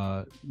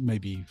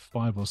maybe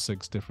 5 or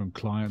 6 different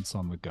clients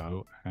on the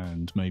go,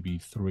 and maybe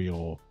 3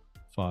 or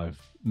 5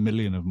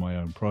 million of my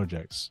own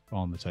projects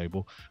on the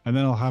table, and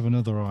then I'll have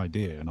another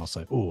idea and I'll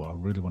say, oh, I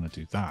really want to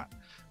do that,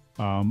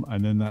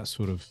 and then that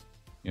sort of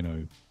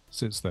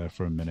sits there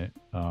for a minute.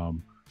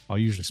 I'll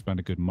usually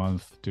spend a good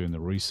month doing the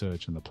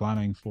research and the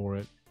planning for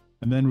it,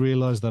 and then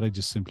realize that I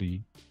just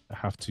simply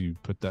have to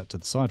put that to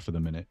the side for the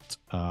minute.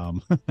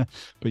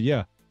 But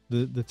yeah,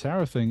 the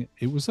tarot thing,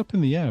 it was up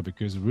in the air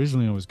because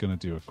originally I was going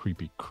to do a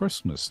creepy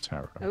Christmas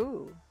tarot.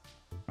 Ooh.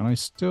 And I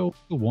still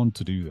want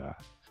to do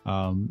that.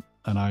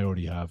 And I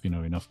already have,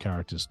 enough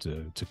characters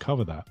to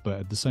cover that. But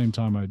at the same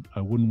time,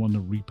 I wouldn't want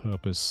to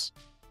repurpose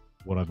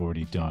what I've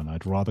already done.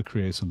 I'd rather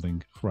create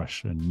something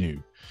fresh and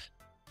new.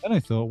 Then I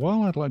thought,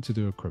 well, I'd like to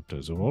do a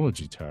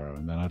cryptozoology tarot,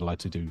 and then I'd like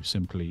to do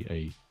simply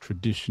a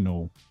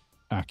traditional,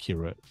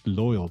 accurate,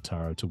 loyal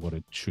tarot to what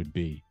it should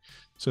be.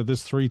 So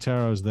there's 3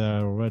 tarots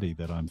there already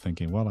that I'm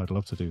thinking, well, I'd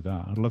love to do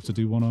that. I'd love to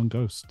do one on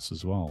ghosts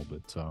as well,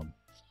 but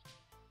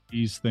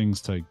these things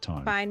take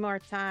time. Find more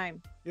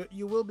time.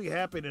 You will be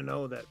happy to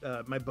know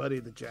that my buddy,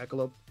 the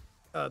Jackalope,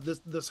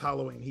 this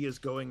Halloween, he is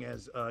going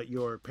as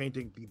your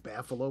painting, the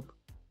Baffalope.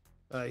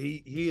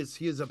 He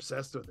is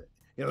obsessed with it.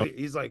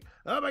 He's like,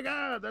 oh my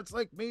God, that's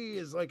like me.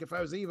 Is like if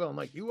I was evil. I'm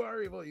like, you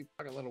are evil, you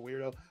fucking little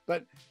weirdo.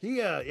 But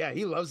he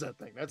loves that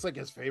thing. That's like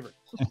his favorite.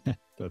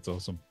 That's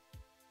awesome.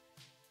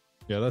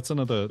 Yeah, that's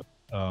another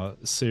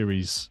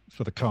series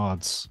for the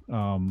cards,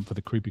 for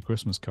the creepy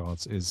Christmas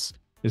cards is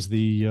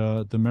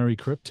the Merry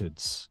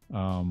Cryptids,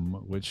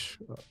 which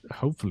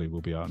hopefully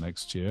will be out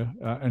next year.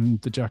 And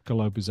the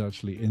Jackalope is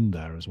actually in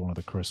there as one of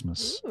the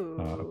Christmas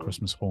a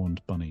Christmas horned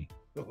bunny.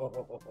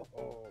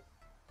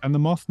 And the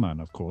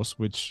Mothman, of course,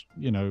 which,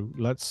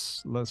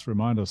 let's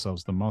remind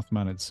ourselves, the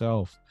Mothman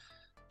itself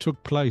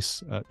took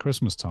place at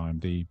Christmas time.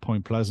 The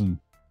Point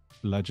Pleasant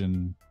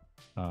legend,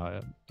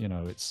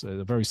 it's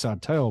a very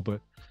sad tale,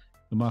 but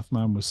the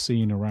Mothman was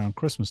seen around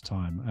Christmas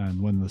time.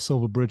 And when the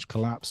Silver Bridge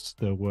collapsed,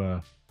 there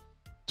were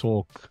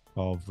talk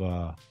of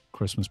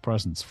Christmas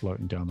presents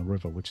floating down the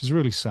river, which is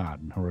really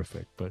sad and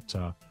horrific. But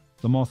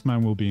the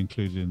Mothman will be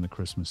included in the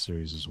Christmas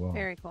series as well.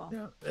 Very cool.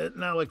 Yeah,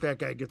 not like that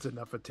guy gets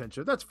enough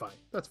attention. That's fine.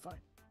 That's fine.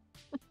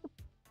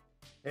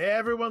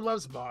 Everyone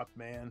loves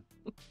Mothman.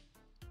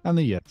 And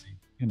the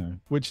Yeti,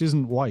 which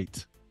isn't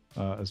white,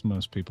 as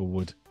most people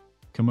would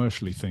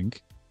commercially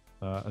think.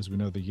 As we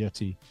know, the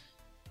Yeti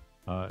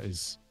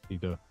is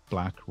either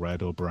black,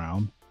 red, or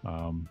brown.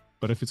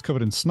 But if it's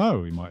covered in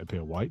snow, he might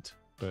appear white.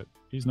 But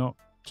he's not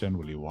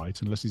generally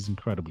white unless he's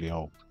incredibly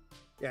old.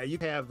 Yeah, you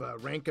have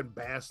Rankin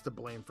Bass to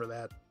blame for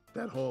that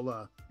whole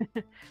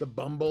the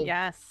Bumble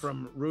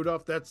from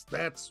Rudolph.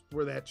 That's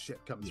where that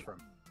shit comes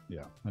from.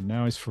 Yeah, and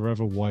now he's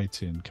forever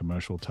white in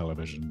commercial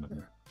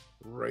television.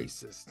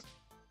 Racist.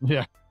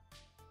 Yeah.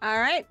 All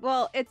right.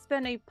 Well, it's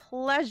been a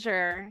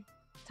pleasure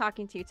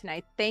talking to you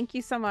tonight. Thank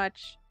you so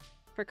much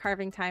for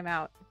carving time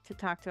out to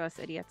talk to us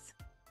idiots.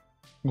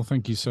 Well,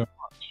 thank you so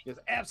much. It's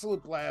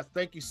absolute blast.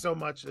 Thank you so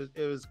much.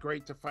 It was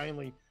great to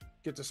finally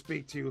get to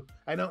speak to you.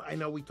 I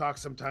know we talk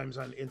sometimes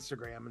on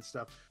Instagram and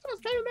stuff. So it was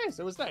kind of nice.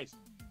 It was nice.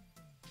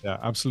 Yeah,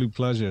 absolute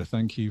pleasure.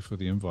 Thank you for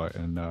the invite,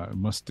 and I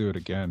must do it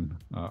again.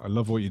 I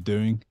love what you're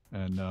doing,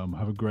 and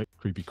have a great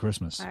creepy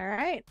Christmas. All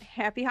right.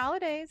 Happy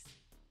holidays.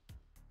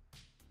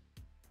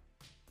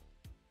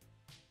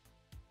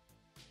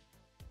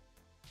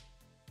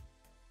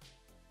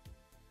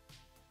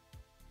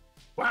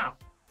 Wow.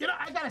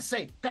 I gotta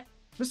say, that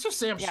Mr.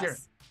 Sam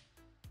Shearon,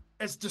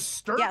 as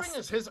disturbing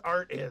as his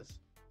art is,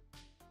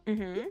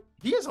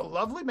 he is a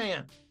lovely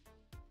man.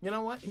 You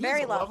know what? He's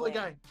Very a lovely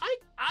lovely guy.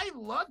 I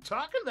love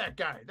talking to that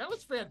guy. That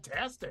was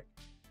fantastic.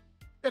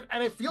 And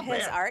I feel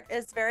his bad. art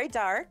is very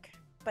dark,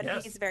 but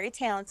he's very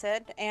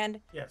talented, and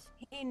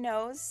he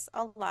knows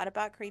a lot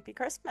about creepy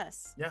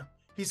Christmas. Yeah.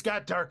 He's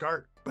got dark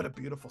art, but a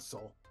beautiful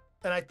soul.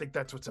 And I think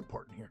that's what's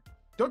important here.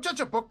 Don't judge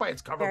a book by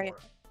its cover,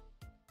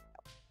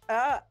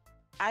 Laura.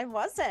 I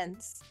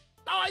wasn't.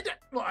 No, I did.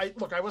 Well,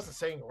 I wasn't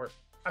saying a word.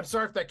 I'm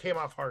sorry if that came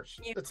off harsh.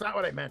 That's not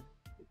what I meant.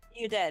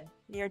 You did.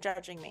 You're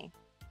judging me.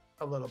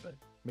 A little bit,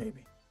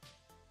 maybe.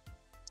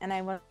 And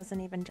I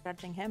wasn't even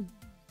judging him.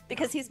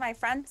 Because he's my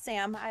friend,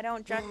 Sam. I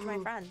don't judge my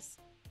friends.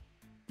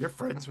 You're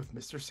friends with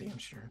Mr. Sam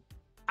Shearon.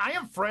 I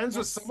am friends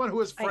with someone who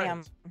is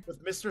friends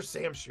with Mr.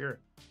 Sam Shearon.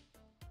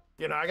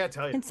 I gotta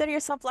tell you. Consider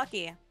yourself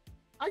lucky.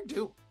 I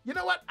do. You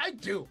know what? I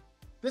do.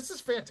 This is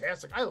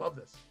fantastic. I love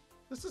this.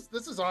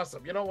 This is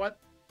awesome. You know what?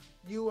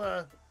 You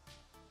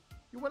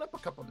went up a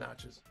couple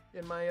notches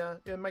in my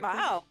in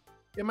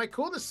my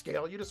coolness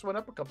scale. You just went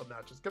up a couple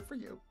notches. Good for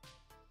you.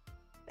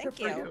 Thank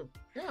you.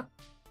 Yeah.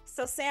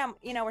 So Sam,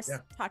 we're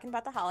talking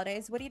about the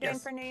holidays. What are you doing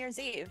for New Year's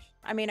Eve?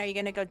 I mean, are you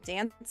going to go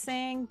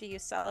dancing? Do you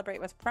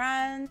celebrate with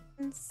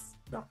friends?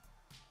 No,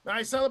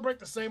 I celebrate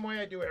the same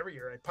way I do every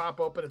year. I pop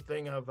open a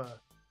thing of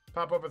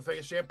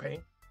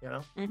champagne,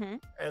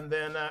 and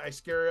then I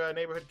scare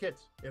neighborhood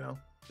kids,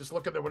 just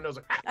look at their windows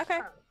like, okay.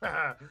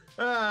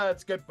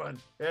 It's good fun.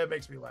 It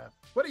makes me laugh.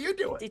 What are you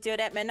doing? Do you do it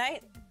at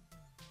midnight?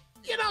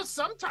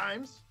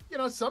 Sometimes,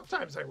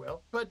 sometimes I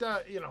will, but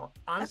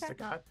honest to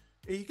God,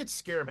 you could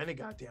scare them any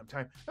goddamn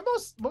time. And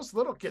most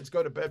little kids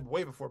go to bed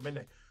way before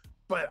midnight,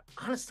 but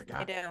honest to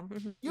God, I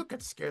do. You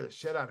could scare the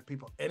shit out of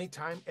people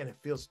anytime, and it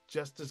feels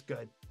just as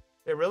good.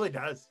 It really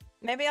does.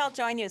 Maybe I'll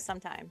join you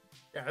sometime.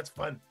 Yeah, it's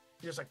fun.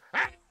 You're just like,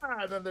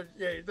 and then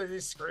they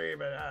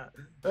scream, and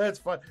that's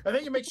fun. And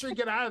then you make sure you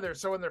get out of there,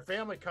 so when their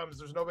family comes,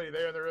 there's nobody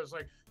there, and they're just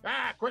like,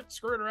 quit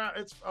screwing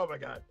around. Oh my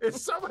God,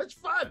 it's so much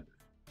fun.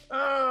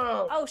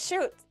 Oh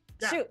shoot,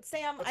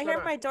 Sam, I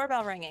hear my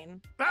doorbell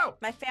ringing. Oh,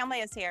 my family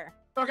is here.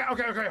 Okay,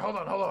 hold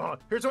on.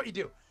 Here's what you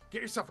do: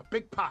 get yourself a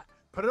big pot,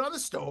 put it on the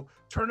stove,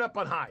 turn it up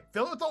on high,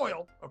 fill it with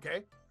oil,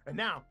 okay? And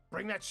now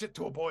bring that shit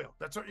to a boil.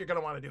 That's what you're gonna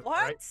want to do.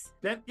 What? Right?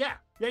 Then yeah.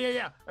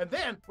 And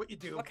then what you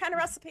do? What kind of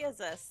recipe is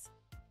this?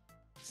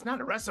 It's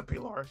not a recipe,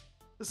 Laura.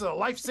 This is a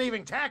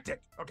life-saving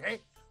tactic, okay?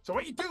 So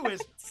what you do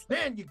is,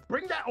 then you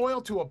bring that oil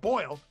to a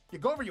boil, you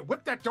go over, you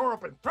whip that door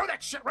open, throw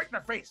that shit right in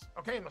their face,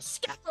 okay? And they'll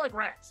scatter like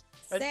rats.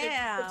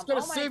 Sam, it's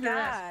gonna save your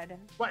ass.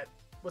 What?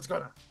 What's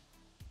going on?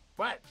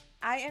 What?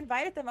 I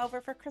invited them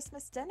over for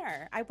Christmas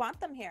dinner. I want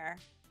them here.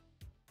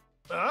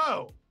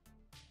 Oh.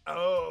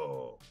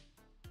 Well,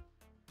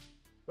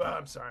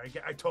 I'm sorry.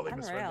 I totally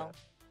misread that.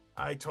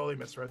 I totally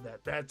misread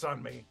that. That's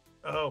on me.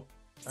 Oh.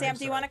 Sam,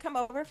 do you want to come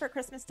over for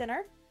Christmas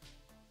dinner?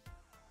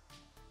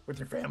 With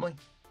your family?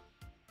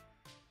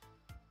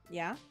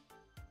 Yeah.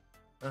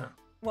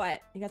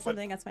 What? You got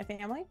something against my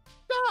family?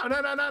 No.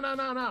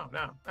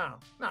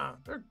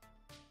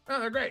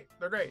 They're great.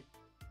 They're great.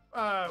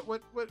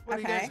 What do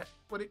you guys?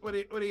 What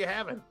are you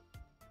having?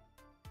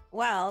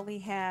 Well, we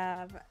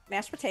have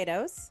mashed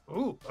potatoes.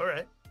 Ooh, all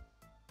right.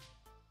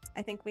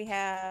 I think we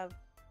have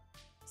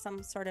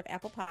some sort of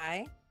apple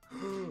pie.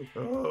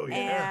 Oh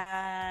yeah.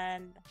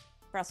 And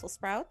Brussels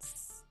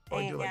sprouts. Oh,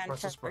 I and do like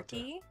Brussels sprouts.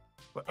 turkey.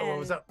 What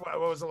was that? What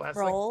was the last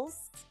rolls?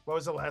 thing? What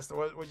was the last?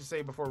 What did you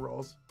say before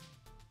rolls?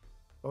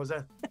 What was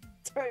that?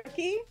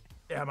 Turkey?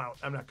 Yeah, I'm out.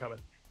 I'm not coming.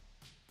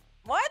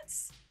 What?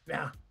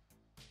 Nah,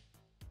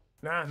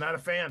 not a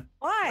fan.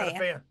 Why? Not a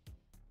fan.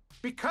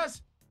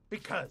 Because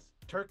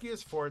turkey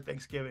is for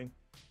Thanksgiving.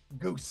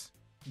 Goose.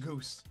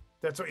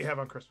 That's what you have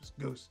on Christmas.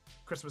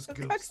 Christmas Who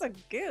goose. cooks a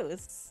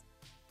goose?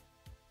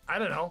 I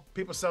don't know.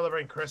 People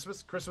celebrating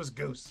Christmas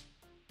goose. So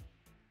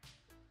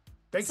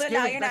Thanksgiving.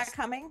 now you're not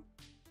coming?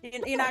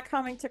 You're not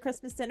coming to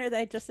Christmas dinner that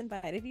I just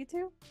invited you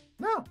to?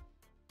 No.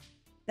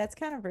 That's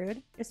kind of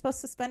rude. You're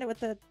supposed to spend it with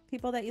the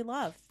people that you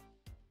love.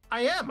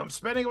 I am. I'm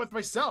spending it with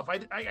myself. I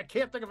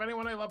can't think of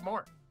anyone I love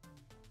more.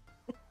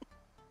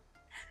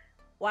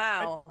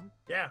 Wow.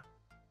 Yeah.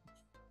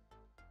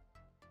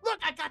 Look,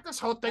 I got this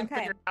whole thing Okay.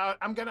 figured out.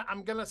 I'm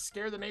gonna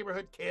scare the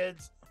neighborhood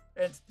kids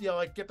and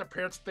like get their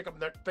parents to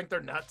think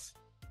they're nuts.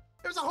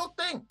 It was a whole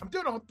thing. I'm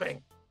doing a whole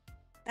thing.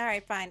 All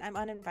right, fine. I'm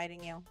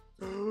uninviting you.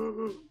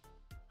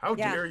 How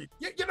Yeah. dare you?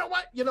 You know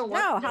what?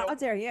 No, how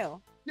dare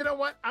you? You know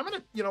what?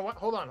 You know what?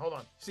 Hold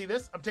on. See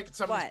this? I'm taking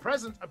some of these What?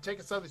 presents. I'm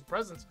taking some of these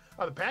presents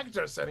out of the package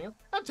I was sending you.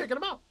 I'm taking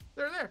them out.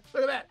 They're there.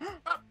 Look at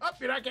that. Up.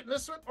 You're not getting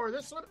this one or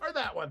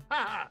that one. Ha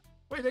ha.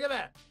 What do you think of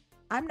that?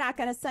 I'm not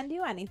going to send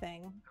you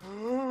anything.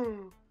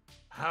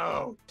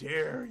 How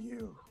dare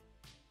you?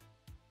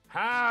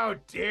 How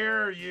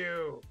dare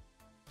you?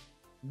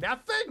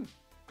 Nothing?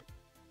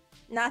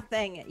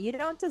 Nothing. You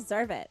don't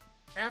deserve it.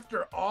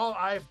 After all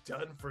I've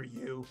done for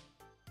you.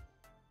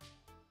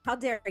 How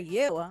dare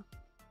you?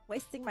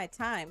 Wasting my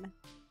time.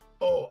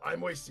 Oh, I'm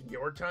wasting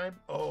your time?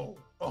 Oh.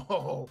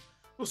 Well,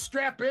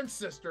 strap in,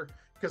 sister,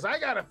 because I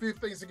got a few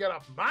things to get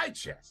off my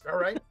chest, all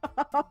right?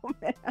 Oh,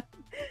 man.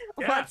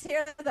 Yeah. Let's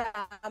hear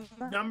them.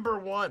 Number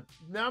one.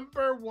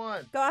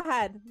 Go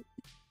ahead.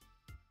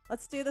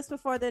 Let's do this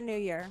before the new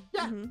year.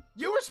 Yeah, Mhm.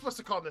 you were supposed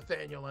to call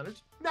Nathaniel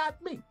Leonard,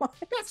 not me. What?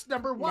 That's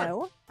number one.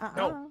 No.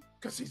 No,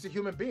 because he's a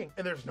human being,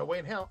 and there's no way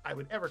in hell I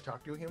would ever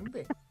talk to a human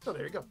being. So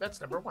there you go. That's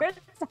number one.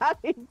 You're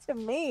talking to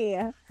me.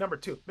 Number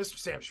two, Mr.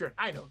 Sam Shearon.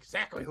 I know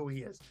exactly who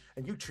he is,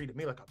 and you treated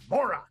me like a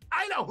moron.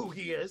 I know who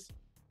he is.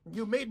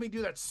 You made me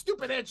do that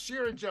stupid Ed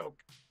Sheeran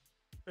joke.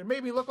 It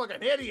made me look like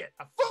an idiot,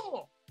 a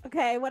fool.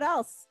 Okay, what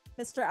else?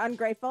 Mr.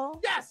 Ungrateful?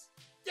 Yes.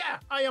 Yeah,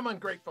 I am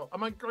ungrateful.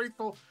 I'm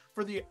ungrateful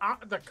for the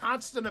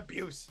constant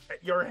abuse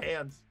at your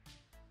hands.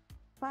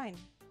 Fine.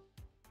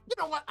 You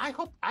know what? I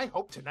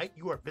hope tonight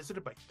you are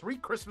visited by 3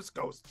 Christmas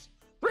ghosts.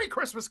 3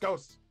 Christmas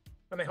ghosts.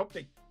 And I hope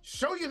they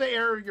show you the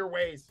error of your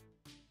ways.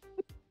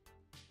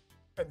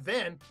 And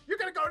then you're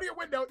going to go to your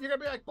window. You're going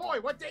to be like, boy,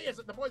 what day is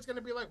it? The boy's going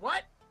to be like,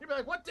 what? You'll be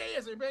like, what day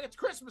is it? You'll be like, it's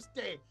Christmas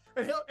Day.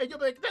 And you'll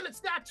be like, then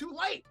it's not too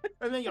late.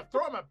 And then you'll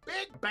throw him a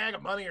big bag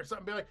of money or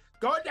something. Be like,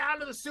 go down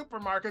to the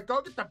supermarket.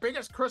 Go get the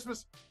biggest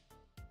Christmas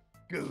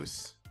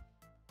goose,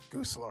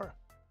 Laura.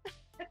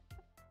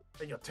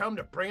 And you'll tell him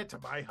to bring it to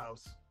my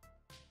house.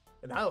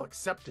 And I'll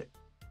accept it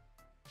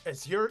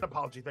as your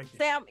apology. Thank you.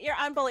 Sam, you're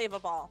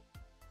unbelievable.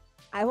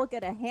 I will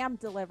get a ham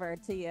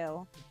delivered to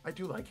you. I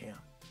do like ham.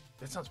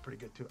 That sounds pretty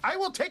good too. I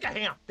will take a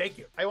ham. Thank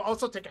you. I will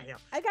also take a ham.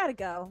 I gotta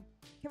go.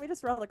 Can we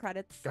just roll the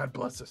credits? God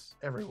bless us,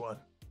 everyone.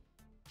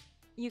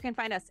 You can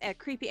find us at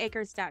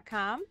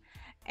creepyacres.com,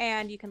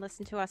 and you can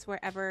listen to us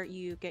wherever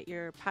you get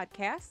your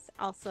podcasts,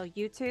 also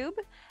YouTube,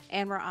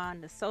 and we're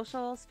on the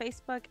socials,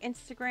 Facebook,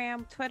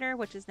 Instagram, Twitter,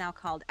 which is now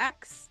called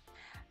X,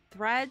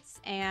 Threads,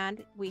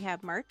 and we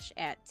have merch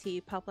at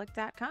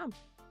tpublic.com.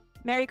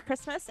 Merry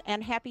Christmas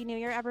and Happy New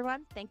Year,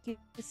 everyone. Thank you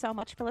so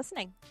much for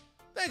listening.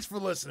 Thanks for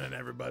listening,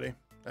 everybody.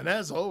 And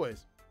as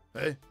always,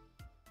 hey,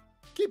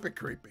 keep it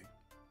creepy.